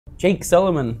Jake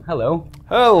Solomon, hello.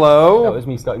 Hello. That was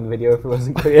me starting the video if it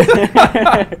wasn't clear.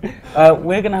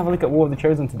 We're going to have a look at War of the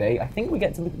Chosen today. I think we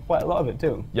get to look at quite a lot of it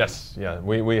too. Yes, yeah.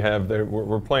 We have,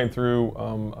 we're playing through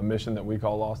a mission that we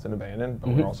call Lost and Abandoned,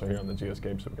 but we're also here on the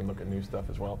Geoscape so we can look at new stuff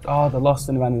as well. Oh, the Lost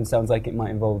and Abandoned sounds like it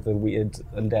might involve the weird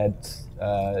undead,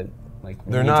 like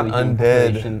they're not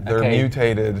undead, they're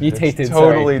mutated. Mutated, it's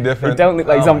totally sorry. different. They don't look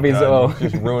like zombies at all. You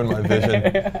just ruined my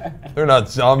vision. They're not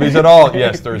zombies at all.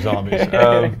 Yes, they're zombies.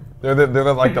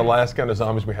 They're like the last kind of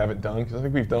zombies we haven't done, because I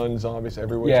think we've done zombies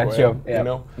every which way. Sure. Yeah. You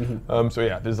know? So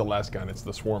yeah, this is the last kind. It's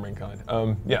the swarming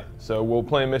kind. Yeah, so we'll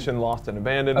play a mission Lost and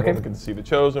Abandoned. Okay. We're looking to see the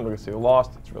Chosen, we're going to see the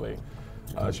Lost. It's really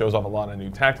shows off a lot of new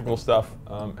tactical stuff.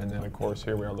 And then of course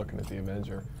here we are looking at the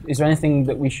Avenger. Is there anything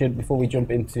that we should, before we jump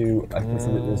into, I can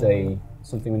see that there's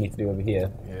something we need to do over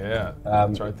here. Yeah,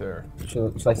 that's right there.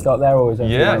 Should I start there, or is there?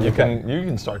 Yeah, you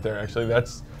can start there actually.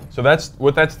 That's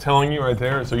what that's telling you right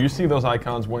there. So you see those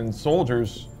icons when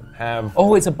soldiers have.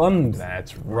 Oh, it's a bund.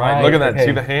 That's right. Look at that. Okay.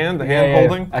 See the hand? The hand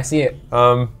holding? I see it.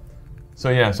 So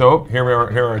yeah. So here we are.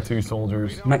 Here are two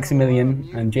soldiers.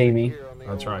 Maximilian and Jamie.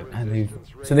 That's right.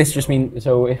 So this just means,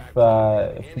 so if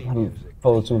you haven't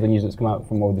followed some of the news that's come out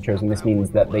from War of the Chosen, this means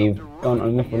that they've gone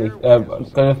on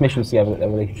enough missions together that their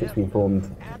relationship's been formed,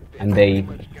 and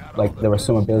there are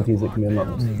some abilities that can be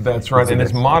unlocked. That's right, and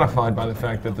it's modified by the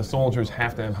fact that the soldiers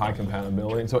have to have high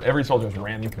compatibility. And so every soldier has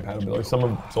random compatibility. Some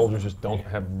of the soldiers just don't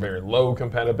have very low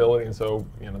compatibility, and so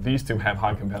these two have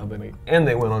high compatibility, and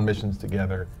they went on missions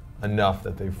together enough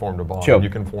that they formed a bond. Sure. You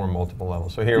can form multiple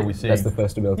levels. So here we see. That's the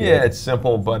first ability. Yeah, it's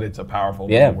simple, but it's a powerful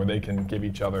one where they can give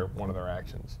each other one of their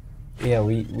actions. Yeah,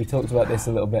 we talked about this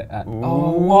a little bit at.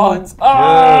 Oh, what?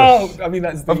 Oh! Yes. I mean,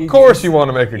 that's the Of course you want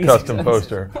to make a custom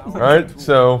poster, right?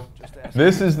 So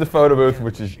this is the photo booth,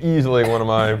 which is easily one of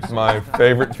my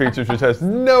favorite features, which has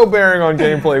no bearing on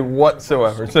gameplay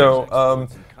whatsoever. So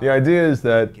the idea is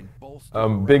that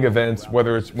big events,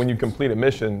 whether it's when you complete a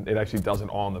mission, it actually does it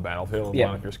all on the battlefield,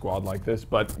 not if your squad like this,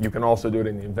 but you can also do it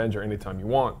in the Avenger anytime you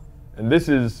want. And this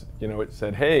is, it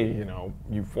said, hey,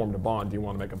 you formed a bond, do you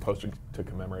want to make a poster to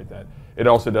commemorate that? It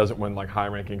also does it when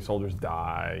high-ranking soldiers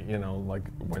die, like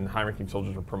when high-ranking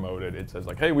soldiers are promoted, it says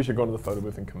hey, we should go to the photo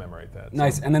booth and commemorate that.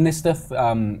 Nice, and then this stuff,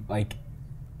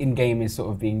 in-game is sort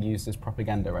of being used as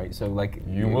propaganda, right? So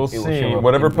you will see,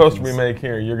 whatever poster we make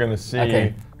here, you're going to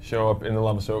see show up in the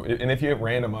level. So, and if you hit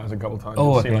randomize a couple times,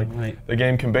 you'll see the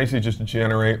game can basically just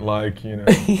generate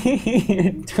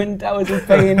Twin Towers of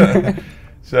Pain.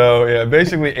 So yeah,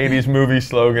 basically 80s movie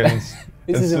slogans.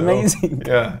 This is amazing.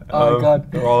 Yeah. Oh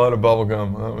God. They're all out of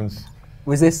bubblegum. That one's.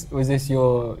 Was this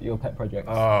your pet project?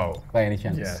 Oh. By any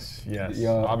chance? Yes.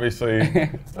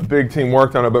 Obviously, a big team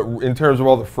worked on it, but in terms of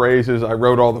all the phrases, I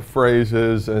wrote all the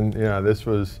phrases, and yeah, this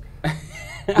was.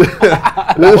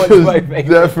 This was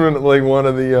definitely one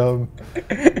of the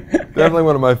definitely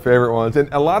one of my favorite ones. And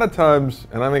a lot of times,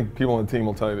 and I think people on the team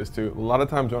will tell you this too. A lot of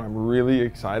times when I'm really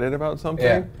excited about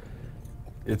something.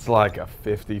 It's like a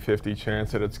 50-50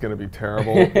 chance that it's going to be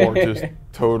terrible or just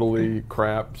totally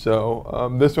crap.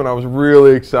 So this one I was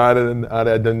really excited, and I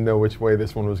didn't know which way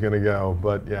this one was going to go.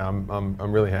 But yeah,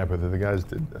 I'm really happy with it. The guys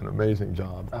did an amazing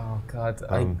job. Oh God,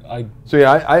 So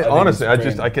yeah, I honestly, I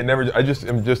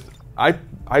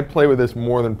play with this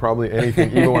more than probably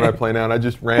anything, even when I play now. And I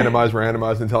just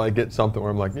randomize until I get something where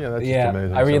I'm like, yeah, that's just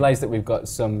amazing. I realize that we've got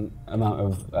some amount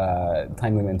of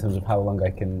time limit in terms of how long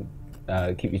I can.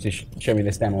 Keep you to show me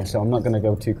this demo, so I'm not going to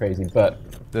go too crazy, but...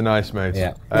 The nice mates.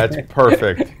 Yeah. That's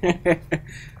perfect.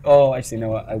 Oh, actually, you know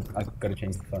what? I've got to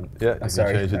change the font. Yeah, you can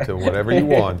change it to whatever you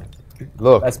want.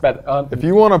 Look, that's better. If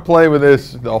you want to play with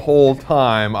this the whole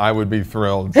time, I would be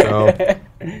thrilled, so...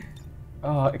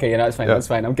 Oh, okay, that's fine, that's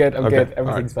fine. I'm good, good.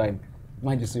 Everything's fine.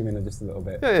 Might just zoom in just a little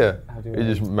bit. Yeah. You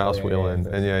just mouse wheel in,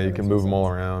 and yeah, you can move them all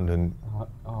around, and...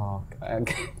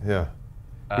 Okay. Yeah.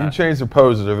 You can change the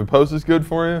poses. Are the poses good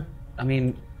for you? I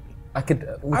mean, I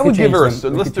would give her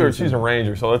she's a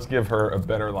ranger, so let's give her a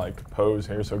better pose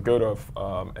here. So go to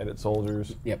edit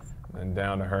soldiers. Yep. And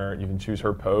down to her, you can choose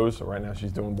her pose. So right now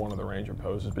she's doing one of the ranger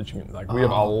poses, but you can we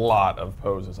have a lot of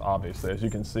poses, obviously. As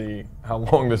you can see how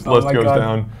long this list goes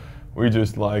down. We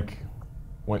just went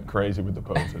crazy with the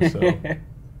poses. So.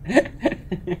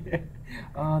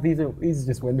 Oh, these are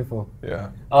just wonderful.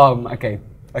 Yeah.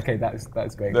 Okay, that's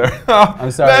great. I'm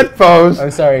sorry. That pose.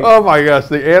 I'm sorry. Oh my gosh,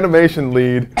 the animation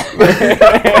lead.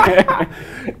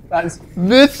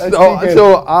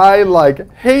 So I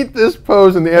hate this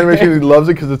pose, and the animation lead loves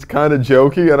it because it's kind of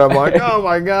jokey, and I'm like, oh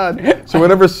my God. So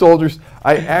whenever soldiers,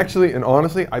 I actually, and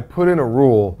honestly, I put in a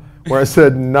rule where I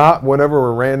said, not whenever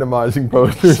we're randomizing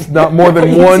posters, not more than Are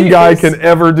you one guy serious? can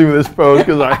ever do this pose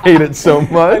because I hate it so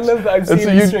much. I love that. I've And seen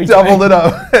so it you straight doubled away. it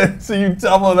up. So you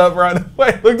double it up right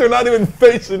away. Look, they're not even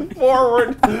facing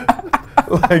forward.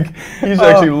 Like, he's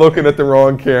actually looking at the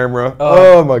wrong camera.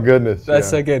 Oh my goodness. That's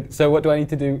yeah. so good. So what do I need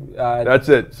to do? That's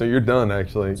it. So you're done,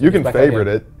 actually. So You can just back favorite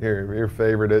out it. Here,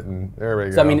 favorite it, and there we go.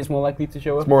 Does that mean it's more likely to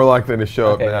show up? It's more likely to show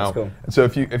Okay, up now. that's cool. So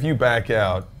if you back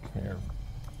out here,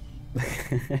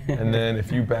 and then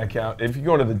if you back out, if you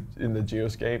go into the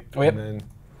geoscape, yep. and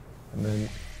then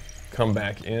come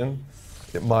back in,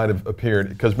 it might have appeared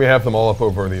because we have them all up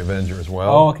over the Avenger as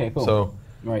well. Oh, okay, cool. So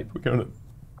Right. we go to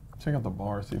check out the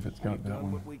bar, see if it's got that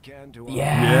one.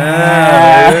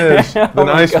 Yeah. It is. The Oh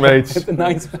my nice God, mates. The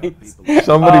nice mates.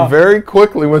 Somebody very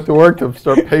quickly went to work to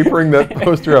start papering that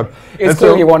poster up. It's And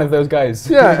clearly one of those guys.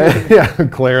 Yeah, yeah,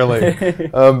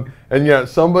 clearly. And yeah,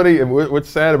 somebody, and what's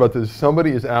sad about this, somebody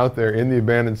is out there in the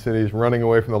abandoned cities running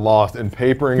away from the lost and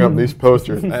papering up these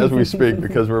posters as we speak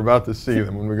because we're about to see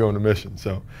them when we go into mission.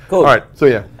 So, Cool. all right, so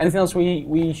yeah. Anything else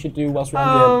we should do whilst we're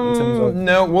on here in terms of?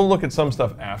 No, we'll look at some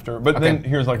stuff after. But then Okay.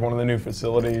 here's like one of the new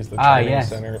facilities, the training yes.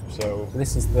 center. So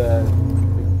This is the.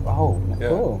 Oh, yeah,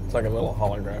 cool. it's like a little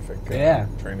holographic Yeah.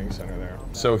 training center there.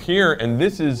 So here, and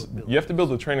this is, you have to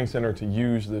build a training center to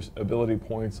use this ability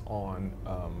points on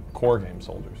core game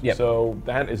soldiers. Yep. So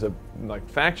that is like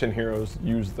faction heroes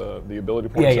use the ability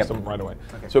point Yeah, yep. system right away.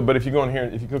 So, but if you go in here,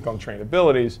 if you click on train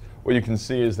abilities, what you can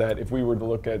see is that if we were to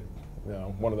look at,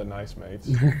 one of the nice mates,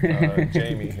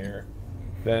 Jamie here,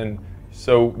 then.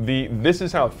 So this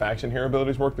is how faction hero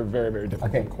abilities work. They're very, very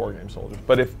different from core game soldiers.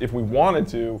 But if we wanted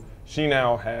to, she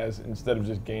now has, instead of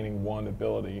just gaining one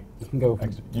ability, You can go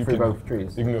through both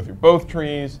trees. You can go through both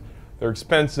trees. They're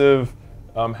expensive.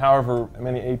 However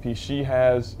many AP she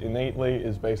has innately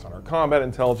is based on her combat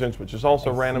intelligence, which is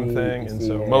also a random thing. And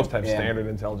so most have standard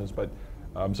intelligence. But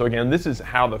so again, this is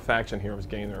how the faction heroes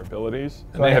gain their abilities.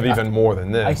 And So they have even more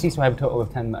than this. I see, so I have a total of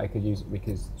 10 that I could use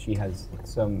because she has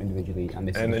some individually and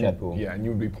this is the shared pool. Yeah, and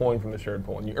you would be pulling from the shared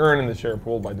pool. And you earn in the shared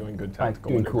pool by doing good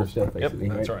tactical doing cool maneuvers. stuff, basically.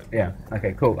 Yep, that's right. Yeah,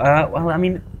 okay, cool. Well, I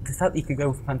mean, the fact that you could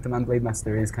go for Phantom and Blade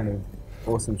Master is kind of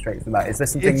awesome straight from that. Is there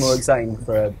something more exciting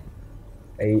for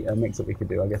a mix that we could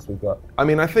do? I guess we've got. I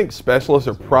mean, I think specialists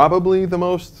are probably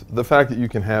the fact that you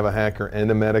can have a hacker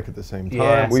and a medic at the same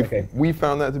time. Yes, we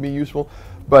found that to be useful,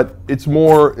 but it's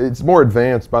more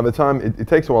advanced. By the time it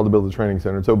takes a while to build a training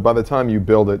center, so by the time you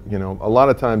build it, a lot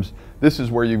of times this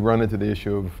is where you run into the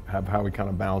issue of how we kind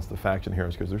of balance the faction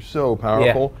heroes because they're so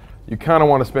powerful. Yeah. You kind of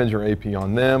want to spend your AP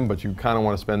on them, but you kind of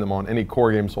want to spend them on any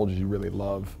core game soldiers you really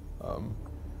love.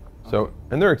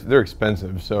 And they're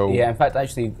expensive. So Yeah, in fact,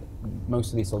 actually,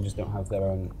 most of these soldiers don't have their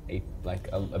own AP, like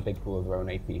a big pool of their own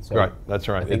AP. So right, that's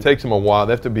right. It takes them a while.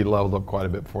 They have to be leveled up quite a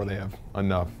bit before they have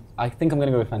enough. I think I'm going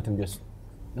to go with Phantom.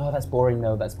 No, that's boring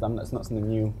though. That's not something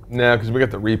new. No, because we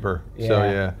got the Reaper. Yeah.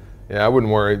 So yeah, I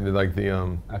wouldn't worry. Like the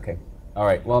Okay. All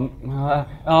right. Well,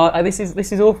 this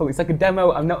is awful. It's like a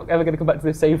demo. I'm not ever going to come back to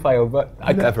the save file, but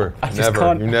I just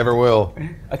can't. You never will.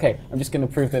 Okay, I'm just going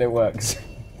to prove that it works.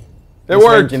 It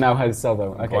worked. Ranger now has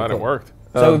Salvo. Okay, Glad cool. it worked.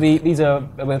 So these are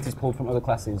abilities pulled from other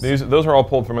classes. Those are all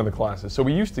pulled from other classes. So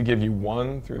we used to give you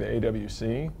one through the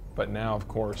AWC, but now, of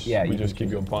course, we just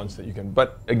give you a bunch that you can.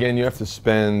 But again, you have to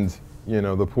spend,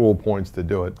 the pool points to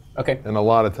do it. Okay. And a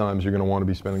lot of times you're going to want to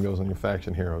be spending those on your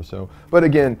faction heroes. So, but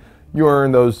again, you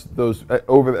earn those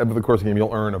over the course of the game.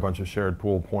 You'll earn a bunch of shared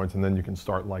pool points, and then you can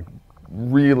start like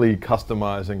really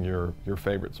customizing your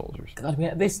favorite soldiers. God,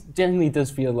 this generally does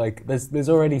feel like there's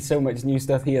already so much new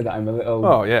stuff here that I'm a little.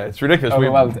 Oh yeah, it's ridiculous.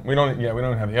 Overwhelmed. We don't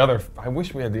have the other. I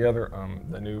wish we had the other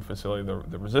the new facility,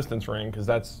 the resistance ring, because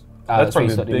that's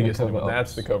probably the biggest.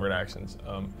 That's the covert actions.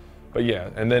 But yeah,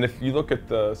 and then if you look at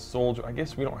the soldier, I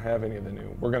guess we don't have any of the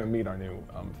new. We're going to meet our new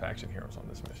faction heroes on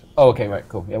this mission. Oh, okay, right,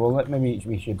 cool. Yeah, well, maybe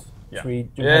we should. Yeah, should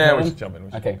we should jump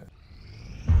in. Okay.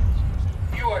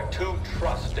 You are too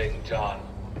trusting, John.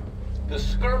 The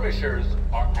skirmishers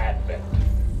are Advent.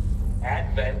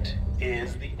 Advent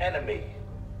is the enemy.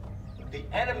 The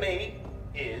enemy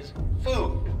is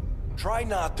food. Try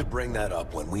not to bring that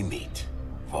up when we meet,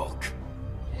 Volk.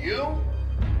 You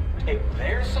take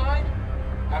their side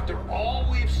after all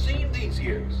we've seen these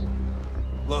years.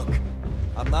 Look,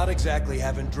 I'm not exactly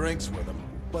having drinks with them,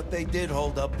 but they did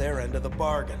hold up their end of the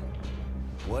bargain.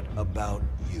 What about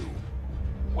you?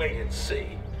 Wait and see.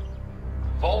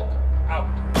 Volk out.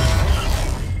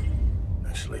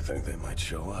 Actually think they might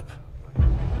show up.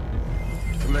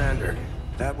 Commander,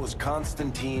 that was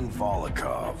Konstantin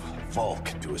Volokov,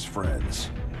 Volk to his friends.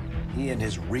 He and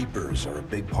his Reapers are a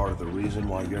big part of the reason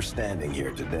why you're standing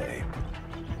here today.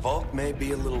 Volk may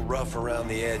be a little rough around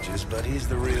the edges, but he's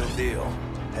the real deal.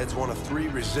 Heads one of 3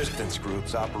 resistance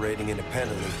groups operating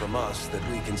independently from us that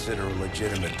we consider a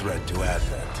legitimate threat to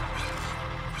Advent.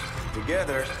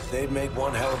 Together, they'd make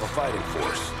one hell of a fighting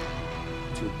force.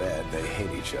 Too bad they hate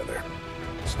each other.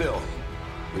 Still,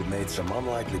 we've made some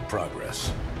unlikely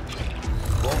progress.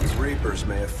 Volk's Reapers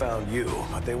may have found you,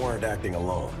 but they weren't acting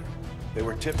alone. They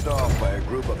were tipped off by a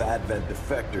group of Advent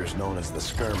defectors known as the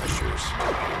Skirmishers.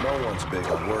 No one's big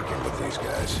on working with these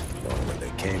guys, knowing where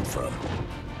they came from.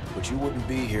 But you wouldn't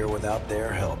be here without their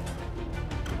help.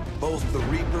 Both the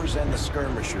Reapers and the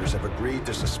Skirmishers have agreed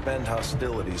to suspend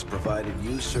hostilities provided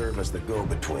you serve as the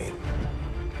go-between.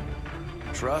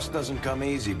 Trust doesn't come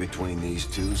easy between these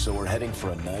two, so we're heading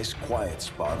for a nice quiet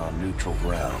spot on neutral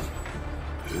ground.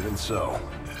 Even so,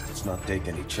 let's not take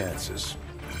any chances.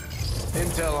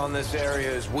 Intel on this area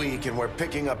is weak, and we're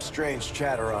picking up strange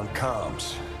chatter on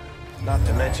comms. Not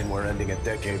to mention we're ending a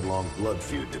decade-long blood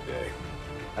feud today.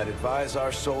 I'd advise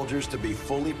our soldiers to be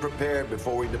fully prepared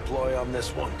before we deploy on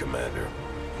this one, Commander.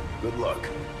 Good luck.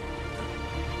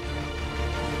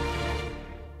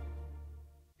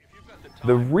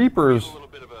 The Reapers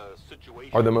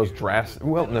are the most drastic.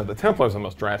 Well, no, the Templars are the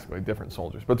most drastically different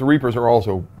soldiers, but the Reapers are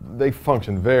also, they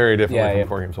function very differently from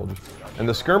core game soldiers. And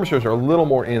the Skirmishers are a little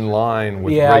more in line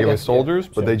with regular soldiers,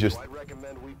 but they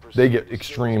get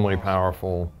extremely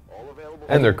powerful,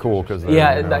 and they're cool because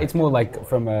it's more like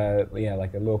from a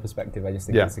like a lore perspective. I just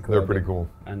think it's a cool. They're pretty cool.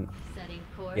 And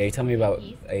yeah, you tell me about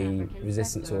a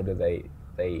resistance order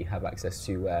they have access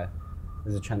to where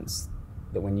there's a chance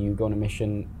that when you go on a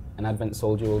mission, an Advent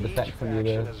soldier will defect from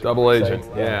the other double agent,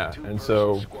 side. yeah. And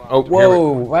so,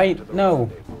 whoa, right? No,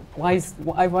 why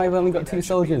have I only got 2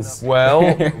 soldiers?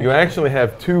 Well, you actually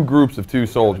have 2 groups of 2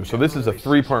 soldiers. So this is a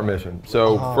 3-part mission.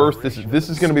 So first, this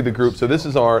is going to be the group. So this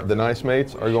is the nice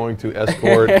mates are going to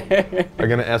escort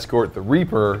the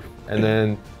Reaper, and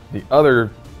then the other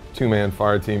 2-man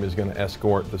fire team is going to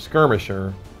escort the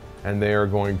Skirmisher, and they are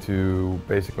going to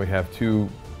basically have 2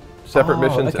 separate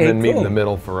missions and then meet in the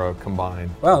middle for a combined.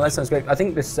 Well, that sounds great. I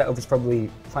think this setup is probably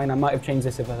fine. I might have changed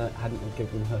this if I hadn't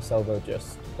given her salvo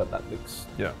just, but that looks,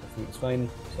 I think it's fine.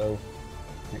 So,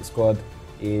 next squad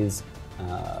is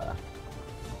a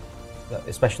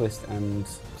specialist and...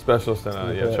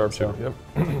 Sharpshooter, yep.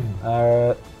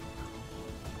 Yeah,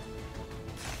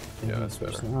 that's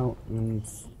better. Out and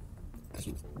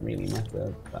doesn't really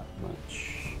matter that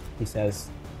much. He says,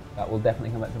 that will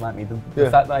definitely come back to bite me.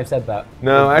 The fact that I've said that.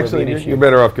 No, actually, you're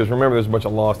better off because remember, there's a bunch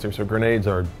of lost here. So grenades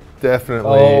are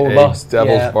definitely a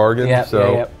devil's bargain. It's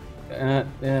going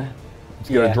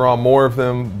to draw more of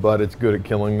them, but it's good at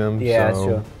killing them. Yeah, so.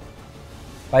 Sure.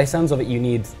 By the sounds of it, you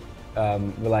need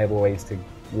reliable ways to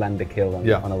land a kill on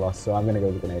a loss. So I'm going to go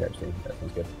with the grenade. Actually, that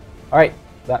sounds good. All right,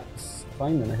 that's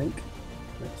fine then. I think.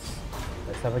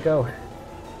 Let's have a go.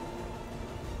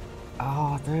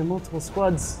 Oh, there are multiple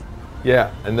squads.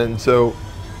 Yeah, and then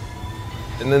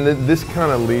this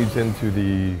kind of leads into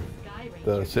the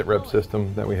sit-rep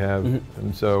system that we have.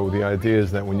 And so the idea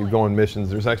is that when you go on missions,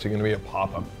 there's actually going to be a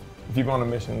pop-up. If you go on a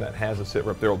mission that has a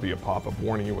sit-rep, there will be a pop-up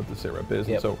warning you what the sit-rep is.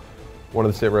 And so one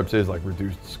of the sit-reps is like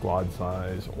reduced squad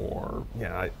size, or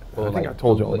I think I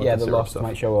told you all about the Lost stuff.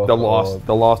 might show up.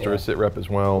 The Lost are a sit-rep as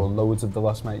well. Or loads of the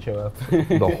Lost might show up.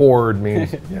 The Horde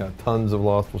means tons of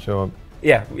Lost will show up.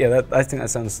 I think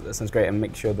that sounds great, and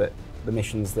make sure that the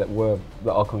missions that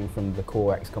are coming from the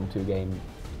core XCOM 2 game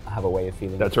have a way of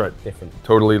feeling different.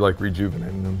 Totally like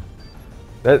rejuvenating them.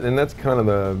 That's kind of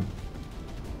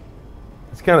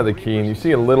the key, and you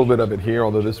see a little bit of it here,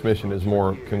 although this mission is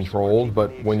more controlled,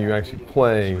 but when you actually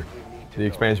play the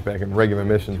expansion pack and regular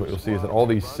missions, what you'll see is that all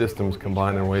these systems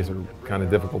combine in ways that are kind of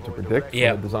difficult to predict from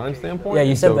a design standpoint. Yeah,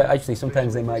 you said that actually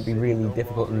sometimes they might be really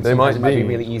difficult and sometimes they might be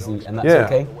really easy, and that's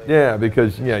okay? Yeah,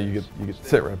 because you get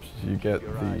sit reps, you get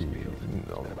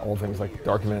all things like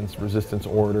Dark Events, Resistance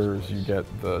Orders, you get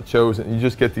the Chosen, you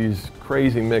just get these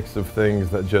crazy mix of things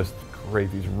that just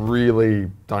create these really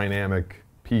dynamic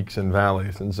peaks and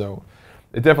valleys, and so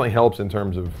it definitely helps in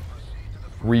terms of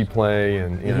replay,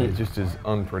 and it just is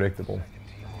unpredictable.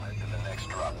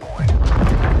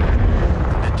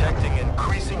 Detecting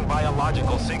increasing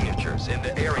biological signatures in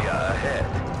the area ahead.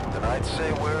 Then I'd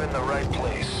say we're in the right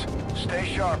place. Stay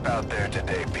sharp out there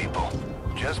today, people.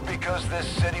 Just because this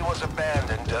city was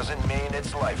abandoned doesn't mean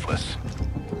it's lifeless.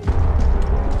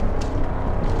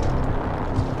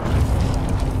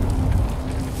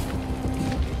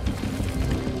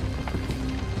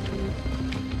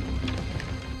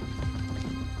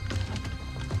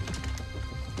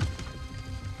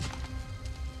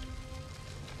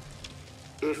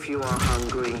 If you are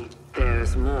hungry,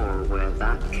 there's more where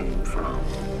that came from.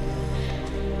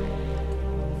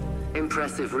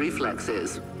 Impressive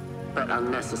reflexes, but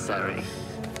unnecessary.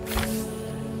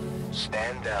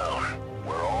 Stand down.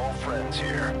 We're all friends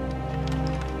here.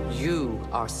 You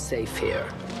are safe here.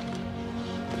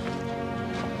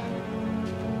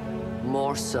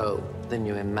 More so than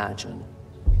you imagine.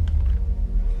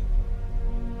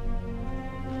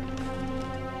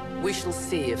 We shall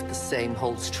see if the same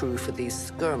holds true for these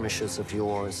skirmishes of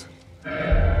yours.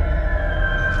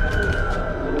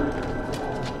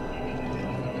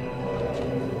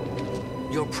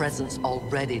 Your presence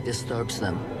already disturbs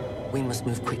them. We must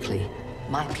move quickly.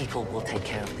 My people will take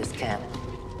care of this camp.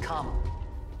 Come.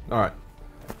 All right.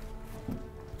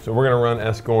 So we're gonna run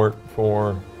escort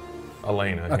for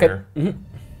Elena Okay. here.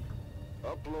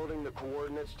 Uploading the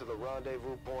coordinates to the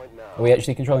rendezvous point now. Are we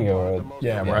actually controlling her? Or?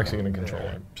 Yeah, we're actually gonna control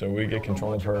her. So we get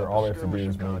control of her. All we have to do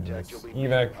is move this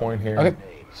evac point here. Okay.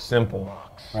 Simple,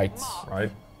 Right. right?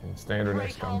 In standard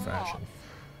XCOM fashion.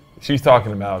 She's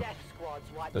talking about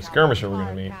the skirmisher we're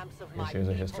gonna meet. She has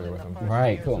a history with him.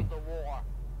 Right, cool.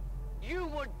 You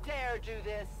would dare do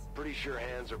this? Pretty sure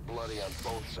hands are bloody on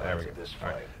both There we sides go. of this All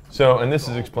right. fight. So, and this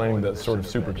is explaining the sort of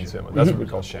super concealment. That's what we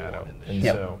call shadow. And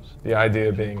Yep. so, the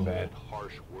idea being that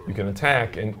you can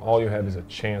attack, and all you have is a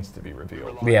chance to be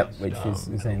revealed. Yeah, which is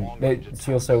insane. But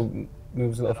she also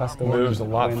moves a little faster. Moves a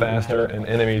lot faster, and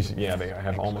enemies, yeah, they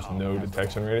have almost no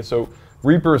detection radius. So,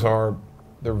 Reapers are,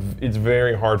 it's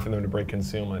very hard for them to break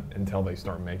concealment until they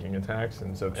start making attacks,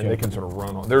 and so and they can sort of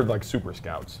run on. They're like super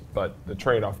scouts, but the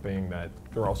trade-off being that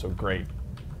they're also great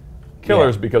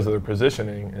killers because of their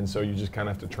positioning, and so you just kind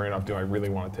of have to trade off. Do I really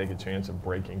want to take a chance of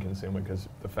breaking concealment? Because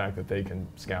the fact that they can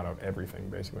scout out everything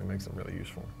basically makes them really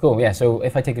useful. Cool, yeah, so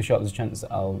if I take a shot, there's a chance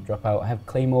that I'll drop out. I have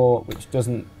Claymore, which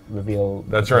doesn't reveal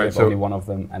That's right, so- only one of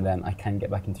them, and then I can get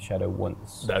back into Shadow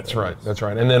once. That's right, that's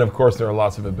right. And then of course there are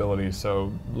lots of abilities.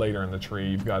 So later in the tree,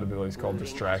 you've got abilities called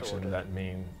distraction that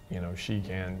mean, you know, she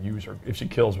can use her, if she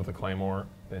kills with a Claymore,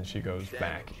 then she goes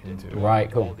back into. Right,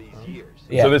 cool.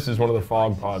 Yeah. So this is one of the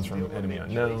fog pods from Enemy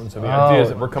Unknown. So the idea is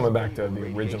that we're coming back to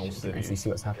the original city. Actually see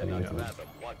what's happening afterwards.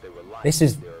 This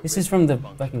is from the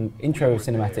fucking intro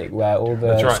cinematic where all the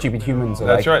That's right. stupid humans are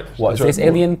That's like, right. what is That's this right.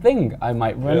 alien thing? I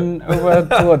might run over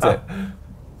towards it.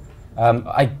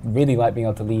 I really like being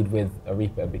able to lead with a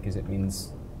Reaper because it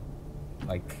means,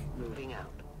 like, Moving out.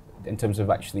 in terms of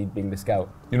actually being the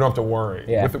scout. You don't have to worry.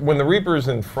 Yeah. When the Reaper's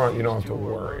in front, you don't have to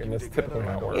worry, and that's typically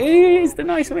how it works. It's the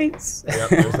nice mates.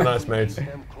 Yep, it's the nice mates.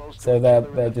 So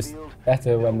they're just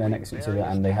better when they're next to each other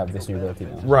and they have this new ability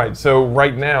now. Right, so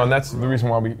right now, and that's the reason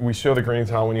why we show the green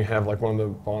tile when you have like one of the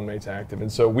bond mates active.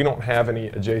 And so we don't have any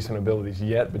adjacent abilities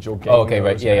yet, but you'll gain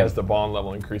those as the bond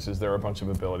level increases. There are a bunch of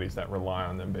abilities that rely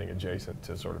on them being adjacent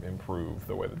to sort of improve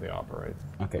the way that they operate.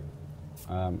 Okay.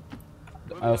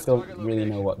 I still really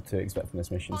know what to expect from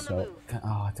this mission, so...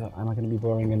 am I going to be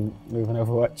boring and move an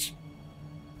Overwatch?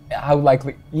 How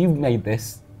likely... You made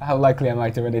this. How likely am I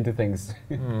to run into things?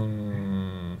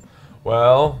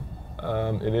 Well,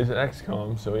 it is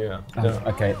XCOM, so yeah.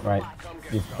 Okay, right.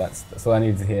 That's all I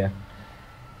needed to hear.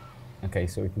 Okay,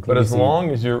 so we can But clearly as see... long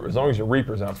as your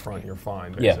Reaper's out front, you're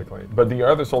fine, basically. But the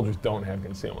other soldiers don't have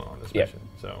concealment on this mission,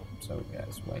 so... So yeah,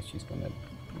 that's why she's going to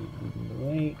move the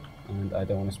way, and I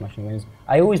don't want to smash any ways.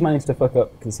 I always manage to fuck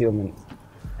up concealment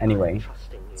anyway,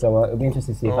 so it'll be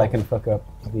interesting to see if I can fuck up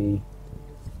the...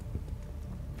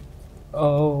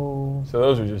 Oh. So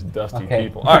those are just dusty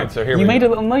people. All right, so here we go. You made a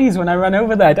little noise when I ran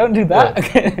over there. Don't do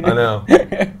that. Yeah, I know.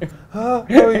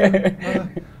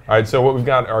 All right, so what we've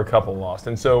got are a couple lost.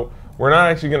 And so we're not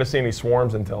actually going to see any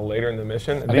swarms until later in the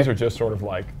mission. And these are just sort of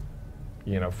like,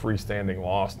 you know, freestanding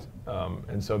lost.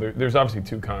 And so there's obviously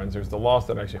two kinds. There's the lost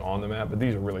that are actually on the map, but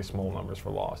these are really small numbers for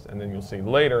lost. And then you'll see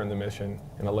later in the mission,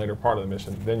 in a later part of the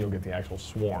mission, then you'll get the actual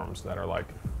swarms that are like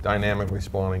dynamically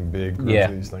spawning big groups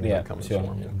of these things that come and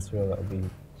swarm you. Sure, that'll be...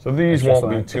 So these won't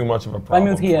be too much of a problem. If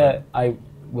I move here, I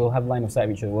will have line of sight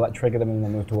of each other. Will that trigger them and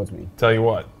then move towards me? Tell you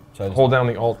what, So hold down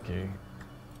the Alt key,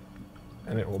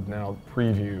 and it will now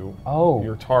preview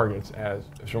your targets as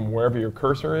from wherever your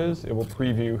cursor is. It will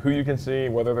preview who you can see,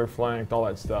 whether they're flanked, all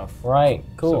that stuff. Right,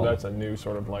 cool. So that's a new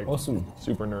sort of like awesome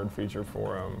super nerd feature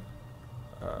for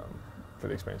the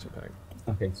expansion pack.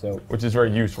 Okay, so which is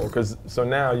very useful because so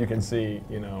now you can see,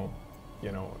 you know.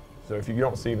 So if you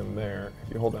don't see them there,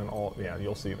 if you hold down Alt,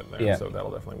 you'll see them there. Yeah. So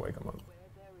that'll definitely wake them up.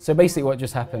 So basically what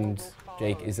just happened,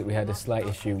 Jake, is that we had a slight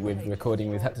issue with recording.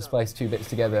 We had to splice two bits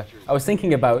together. I was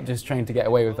thinking about just trying to get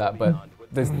away with that, but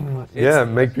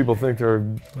make people think they're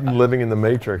living in the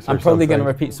Matrix or I'm probably going to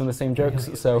something. repeat some of the same jokes,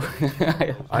 so...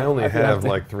 I only have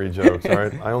like 3 jokes, all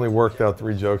right? I only worked out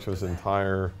 3 jokes for this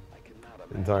entire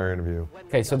interview.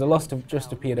 Okay, so the Lost have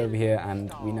just appeared over here,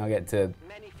 and we now get to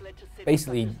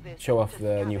basically show off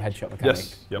the new headshot mechanic,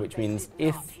 Yes, yep. which means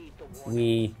if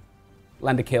we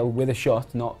land a kill with a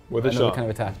shot, not with a another shot, kind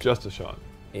of attack, just a shot.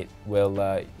 it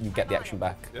will you get the action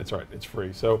back. That's right, it's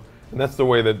free. So, and that's the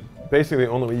way that, basically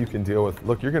the only way you can deal with,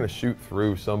 look, you're gonna shoot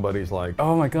through somebody's like,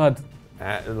 Oh my god.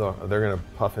 they're gonna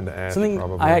puff into ash Something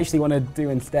probably. I actually want to do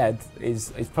instead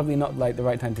is, it's probably not like the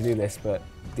right time to do this, but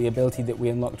the ability that we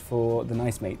unlocked for the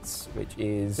Nice Mates, which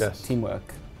is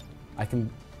teamwork.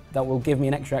 That will give me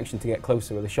an extra action to get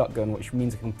closer with a shotgun, which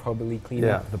means I can probably clean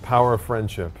up. The power of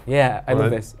friendship. Yeah, I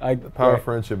love this. The power of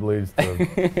friendship leads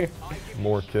to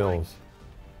more kills.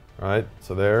 Right,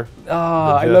 so there. Oh,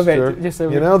 I love it. Just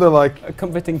you know, they're like, a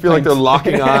comforting feel like they're point.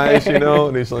 locking eyes, you know,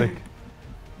 and he's like.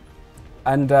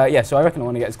 And yeah, so I reckon I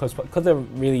want to get as close, because there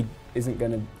really isn't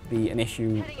going to be an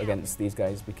issue against these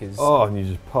guys, because. Oh, and you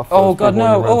just puff. Oh those god, people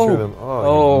no! when you run Oh, through them.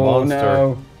 Oh, you monster.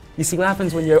 No! You see what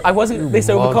happens when you're. I wasn't You this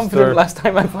monster. overconfident last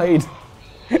time I played.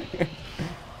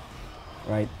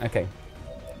 Right. Okay.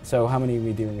 So how many are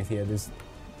we dealing with here? Is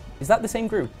that the same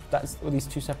group? That's these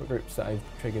two separate groups that I've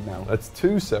triggered now. That's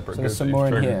two separate So groups. there's some that more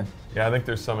you've in triggered. here. Yeah, I think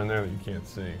there's some in there that you can't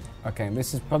see. Okay,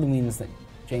 this is probably means that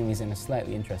Jamie's in a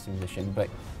slightly interesting position, but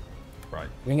Right.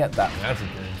 we can get that. That's a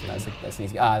guarantee. That's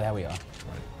easy. Ah, there we are.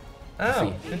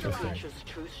 Oh, See. interesting.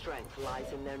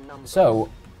 So,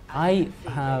 I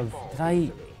have. Did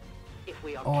I?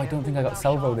 Oh, I don't think I got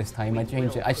salvo this time. I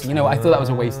changed it. Actually, you know what? I thought that was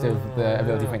a waste of the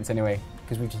ability points anyway,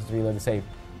 because we just reload the save.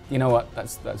 You know what?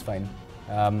 That's fine.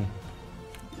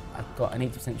 I've got an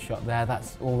 80% shot there.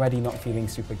 That's already not feeling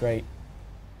super great.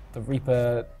 The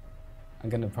Reaper, I'm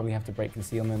gonna probably have to break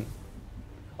concealment.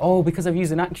 Oh, because I've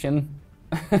used an action.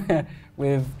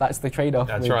 That's the trade-off.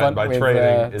 That's with right. By with,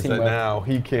 trading, is that teamwork. now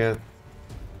he can't.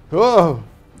 Oh.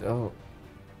 Oh.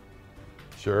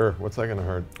 Sure. What's that gonna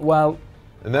hurt? Well.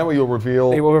 And that way you'll reveal.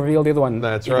 They will reveal the other one.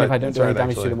 That's even right. If I don't That's do any right,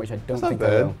 damage actually. to them, which I don't It's not think I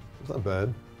bad. will. It's not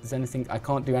bad. There's anything I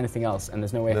can't do anything else, and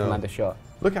there's no way I No. can land a shot.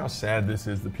 Look how sad this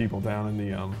is. The people down in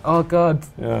the Oh god.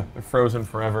 Yeah, they're frozen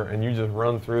forever, and you just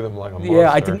run through them like a monster.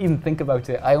 Yeah, I didn't even think about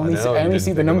it. I only you see didn't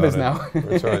the think numbers about now. it.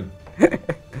 That's right.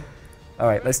 All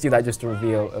right, let's do that just to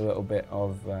reveal a little bit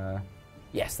of.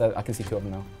 Yes, I can see two of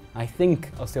them now. I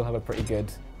think I'll still have a pretty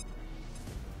good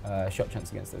shot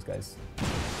chance against those guys.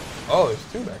 Oh,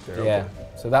 there's two back there. Yeah, Okay.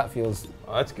 so that feels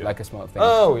That's good. like a smart thing.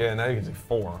 Oh yeah, now you can see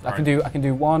four. I can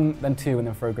do one, then two, and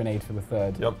then throw a grenade for the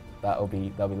third. Yep. That'll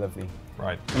be lovely.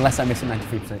 Right. Unless I miss a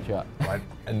 93% shot. Right.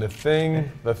 And the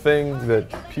thing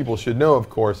that people should know, of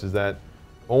course, is that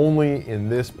only in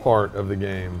this part of the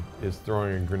game is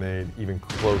throwing a grenade even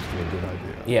close to a good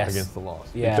idea against the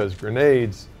Lost. Yeah. Because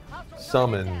grenades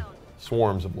summon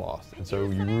swarms of Lost, and so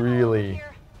you really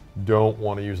don't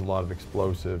want to use a lot of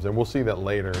explosives. And we'll see that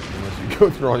later, unless you go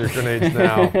through all your grenades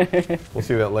now. We'll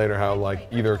see that later, how like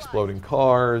either exploding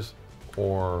cars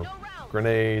or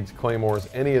grenades, claymores,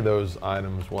 any of those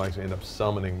items will actually end up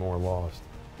summoning more Lost.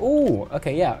 Oh,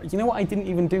 okay, yeah. You know what I didn't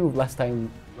even do last time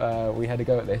we had a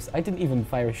go at this? I didn't even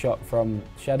fire a shot from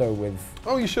Shadow with...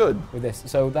 Oh, you should. With this.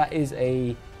 So that is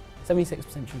a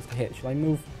 76% chance to hit. Should I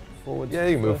move forward? Yeah,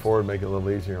 you can move first? forward, make it a little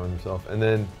easier on yourself. And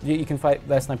then... You can fight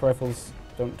their sniper rifles.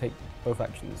 Don't take both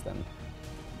actions then.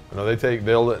 No,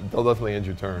 they'll definitely end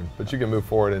your turn. But you can move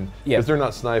forward, and because they're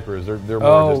not snipers, they're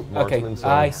more just marksmen. Okay. So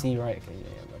I see, right. Okay,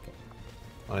 yeah, okay.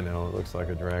 I know, it looks like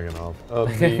a dragon off.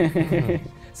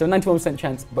 So 91%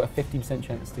 chance, but a 50%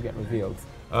 chance to get revealed.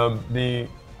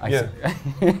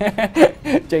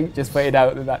 Jake just pointed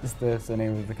out that that's the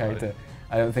surname of the character. Right.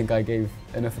 I don't think I gave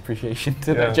enough appreciation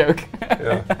to that joke.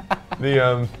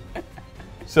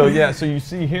 So you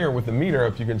see here with the meter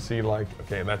up, you can see like,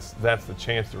 okay, that's the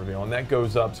chance to reveal, and that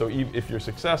goes up. So if you're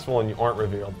successful and you aren't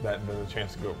revealed, then the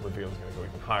chance to go reveal is going to go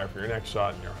even higher for your next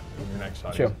shot. And your next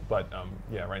shot. Sure. But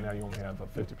yeah, right now you only have a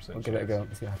 50% chance. We'll give it a go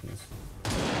and see what happens.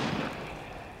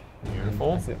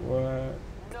 Beautiful. Does it work?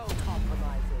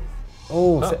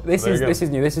 Oh, so this is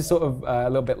new. This is sort of a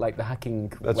little bit like the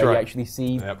hacking, where you actually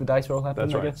see the dice roll happen.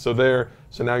 That's right.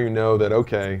 So now you know that,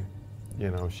 okay, you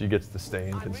know, she gets to stay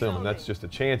and consume, and that's just a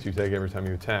chance you take every time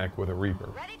you attack with a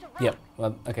Reaper. Yep.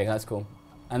 Well, okay, that's cool.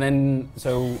 And then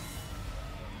so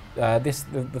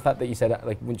the fact that you said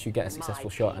like once you get a successful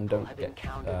shot and don't get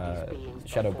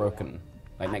Shadow broken,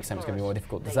 like next time it's going to be more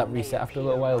difficult. Does that reset after a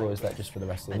little while, or is that just for the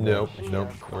rest of the Nope, the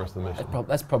rest of the mission.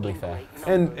 That's probably fair.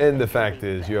 And the fact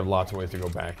is, you have lots of ways to go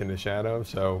back into Shadow.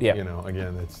 So you know,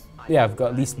 again, it's I've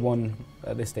got at least one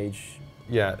at this stage.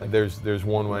 Yeah, there's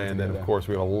one way, and then of course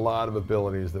we have a lot of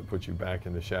abilities that put you back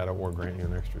into Shadow or grant you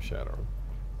an extra Shadow.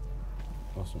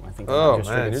 Awesome. I think. Oh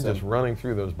man, you're just running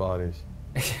through those bodies.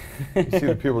 You see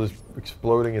the people just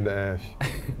exploding into ash.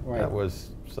 Right. That was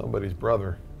somebody's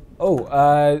brother.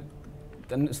 Oh,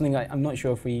 and something I'm not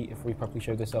sure if we properly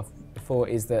showed this off before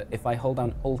is that if I hold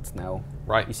down Alt now,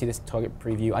 right, you see this target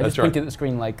preview. I That's just pointed at the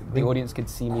screen like the audience could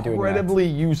see me doing that. Incredibly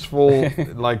useful,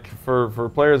 like for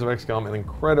players of XCOM, and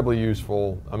incredibly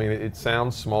useful. I mean, it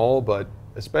sounds small, but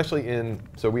especially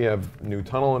so we have new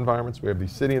tunnel environments, we have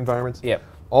these city environments. Yep.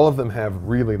 All of them have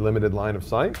really limited line of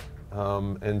sight,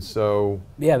 and so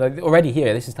yeah, already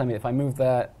here. This is telling me if I move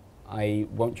that, I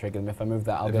won't trigger them. If I move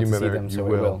that, I'll be able to see them, so it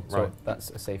will. So that's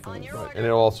a safe thing. Right. And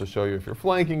it'll also show you if you're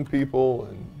flanking people,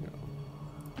 and you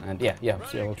know. And yeah.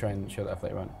 So we'll try and show that off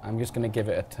later on. I'm just going to give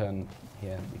it a turn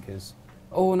here because.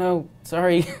 Oh no!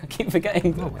 Sorry, I keep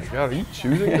forgetting. Oh my God! Are you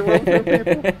choosing to run through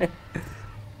people?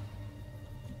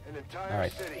 All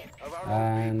right.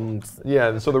 And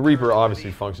yeah, so the Reaper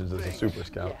obviously functions as a super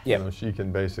scout. Yeah. You know, she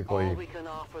can basically.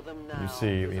 You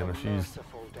see, you know, she's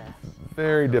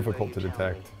very difficult to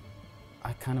detect.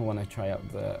 I kind of want to try out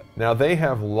the. Now they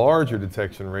have larger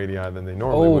detection radii than they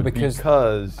normally would because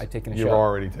you've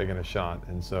already taken a shot,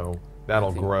 and so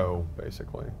that'll grow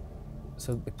basically.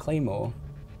 So the Claymore.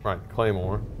 Right,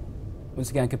 Claymore. Once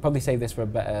again, I could probably save this for a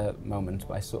better moment,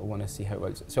 but I sort of want to see how it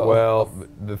works. So well,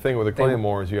 the thing with the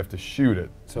Claymore is you have to shoot it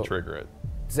to trigger it.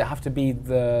 Does it have to be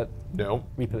the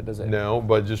Reaper that does it? No,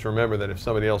 but just remember that if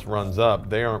somebody else runs up,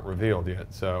 they aren't revealed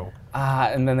yet, so.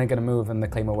 And then they're going to move and the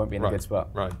Claymore won't be in a good spot.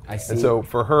 Right, I see. And so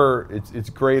for her, it's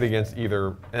great against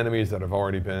either enemies that have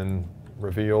already been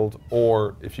revealed,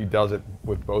 or if she does it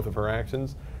with both of her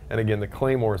actions. And again, the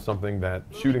Claymore is something that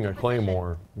shooting a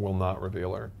Claymore will not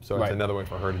reveal her. So it's another way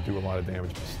for her to do a lot of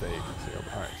damage mistake.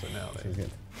 All right, so now that's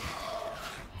good.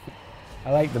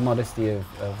 I like the modesty of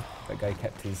that guy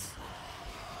kept his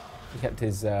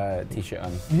t-shirt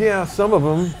on. Yeah, some of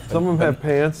them have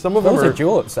pants. Some of them are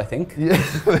jorts, I think. Yeah,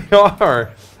 they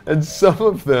are. And some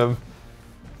of them,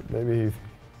 maybe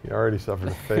he already suffered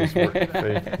a face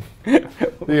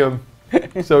wound.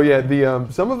 So yeah,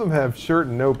 some of them have shirt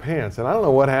and no pants, and I don't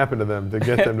know what happened to them to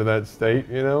get them to that state,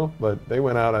 you know. But they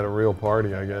went out at a real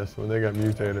party, I guess. When they got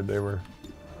mutated, they were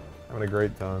having a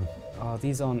great time. Oh,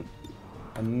 these aren't.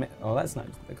 Oh, that's nice.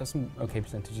 They got some okay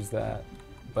percentages there,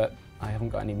 but I haven't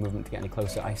got any movement to get any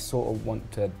closer. I sort of want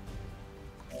to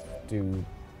do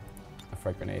a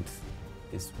frag grenade.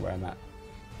 Is where I'm at.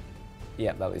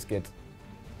 Yeah, that was good.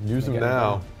 Use them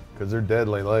now, because they're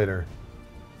deadly later.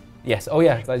 Yes. Oh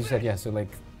yeah, as you said, yeah. So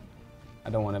like, I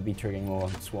don't want to be triggering more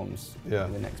swarms in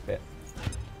the next bit.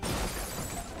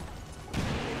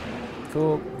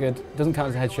 Cool. Good. Doesn't count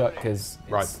as a headshot because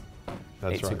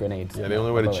it's a grenade. Yeah. The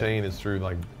only way to chain is through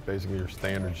like basically your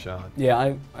standard shot.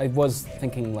 Yeah. I was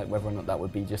thinking like whether or not that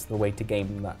would be just the way to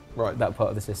game that part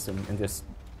of the system and just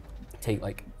take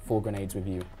like 4 grenades with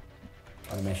you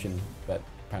on a mission, but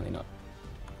apparently not.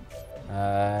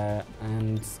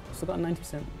 And still got a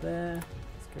 90% there.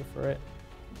 Go for it.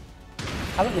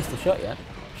 Haven't missed a shot yet.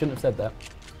 Shouldn't have said that.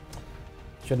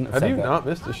 Shouldn't have said that. Have you not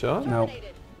missed a shot? No.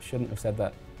 Shouldn't have said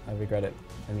that. I regret it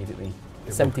immediately.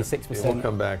 76%. It will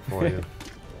come back for you.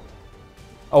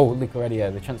 Oh, look already. Yeah,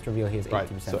 the chance to reveal here is 80%.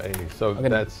 Right. So 80. So I'm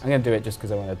gonna do it just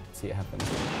because I want to see it happen.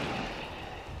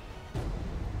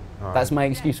 That's my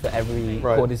excuse for every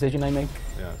poor decision I make.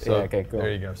 Yeah. So okay. Cool.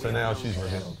 There you go. So now she's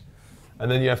revealed. And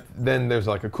then then there's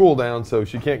like a cooldown, so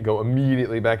she can't go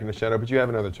immediately back into shadow, but you have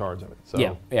another charge of it. So.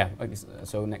 Yeah.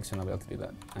 So next turn I'll be able to do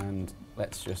that. And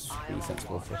let's just be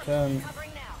sensible for a turn,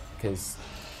 because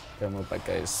there are more bad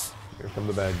guys. Here come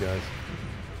the bad guys.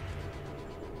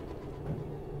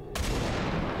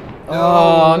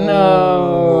 Oh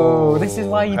no! This is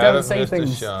why you don't say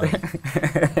things.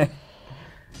 Okay.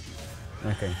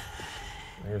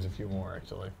 Here's a few more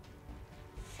actually.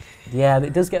 Yeah,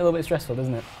 it does get a little bit stressful,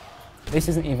 doesn't it? This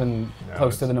isn't even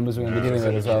close to the numbers we're going to be dealing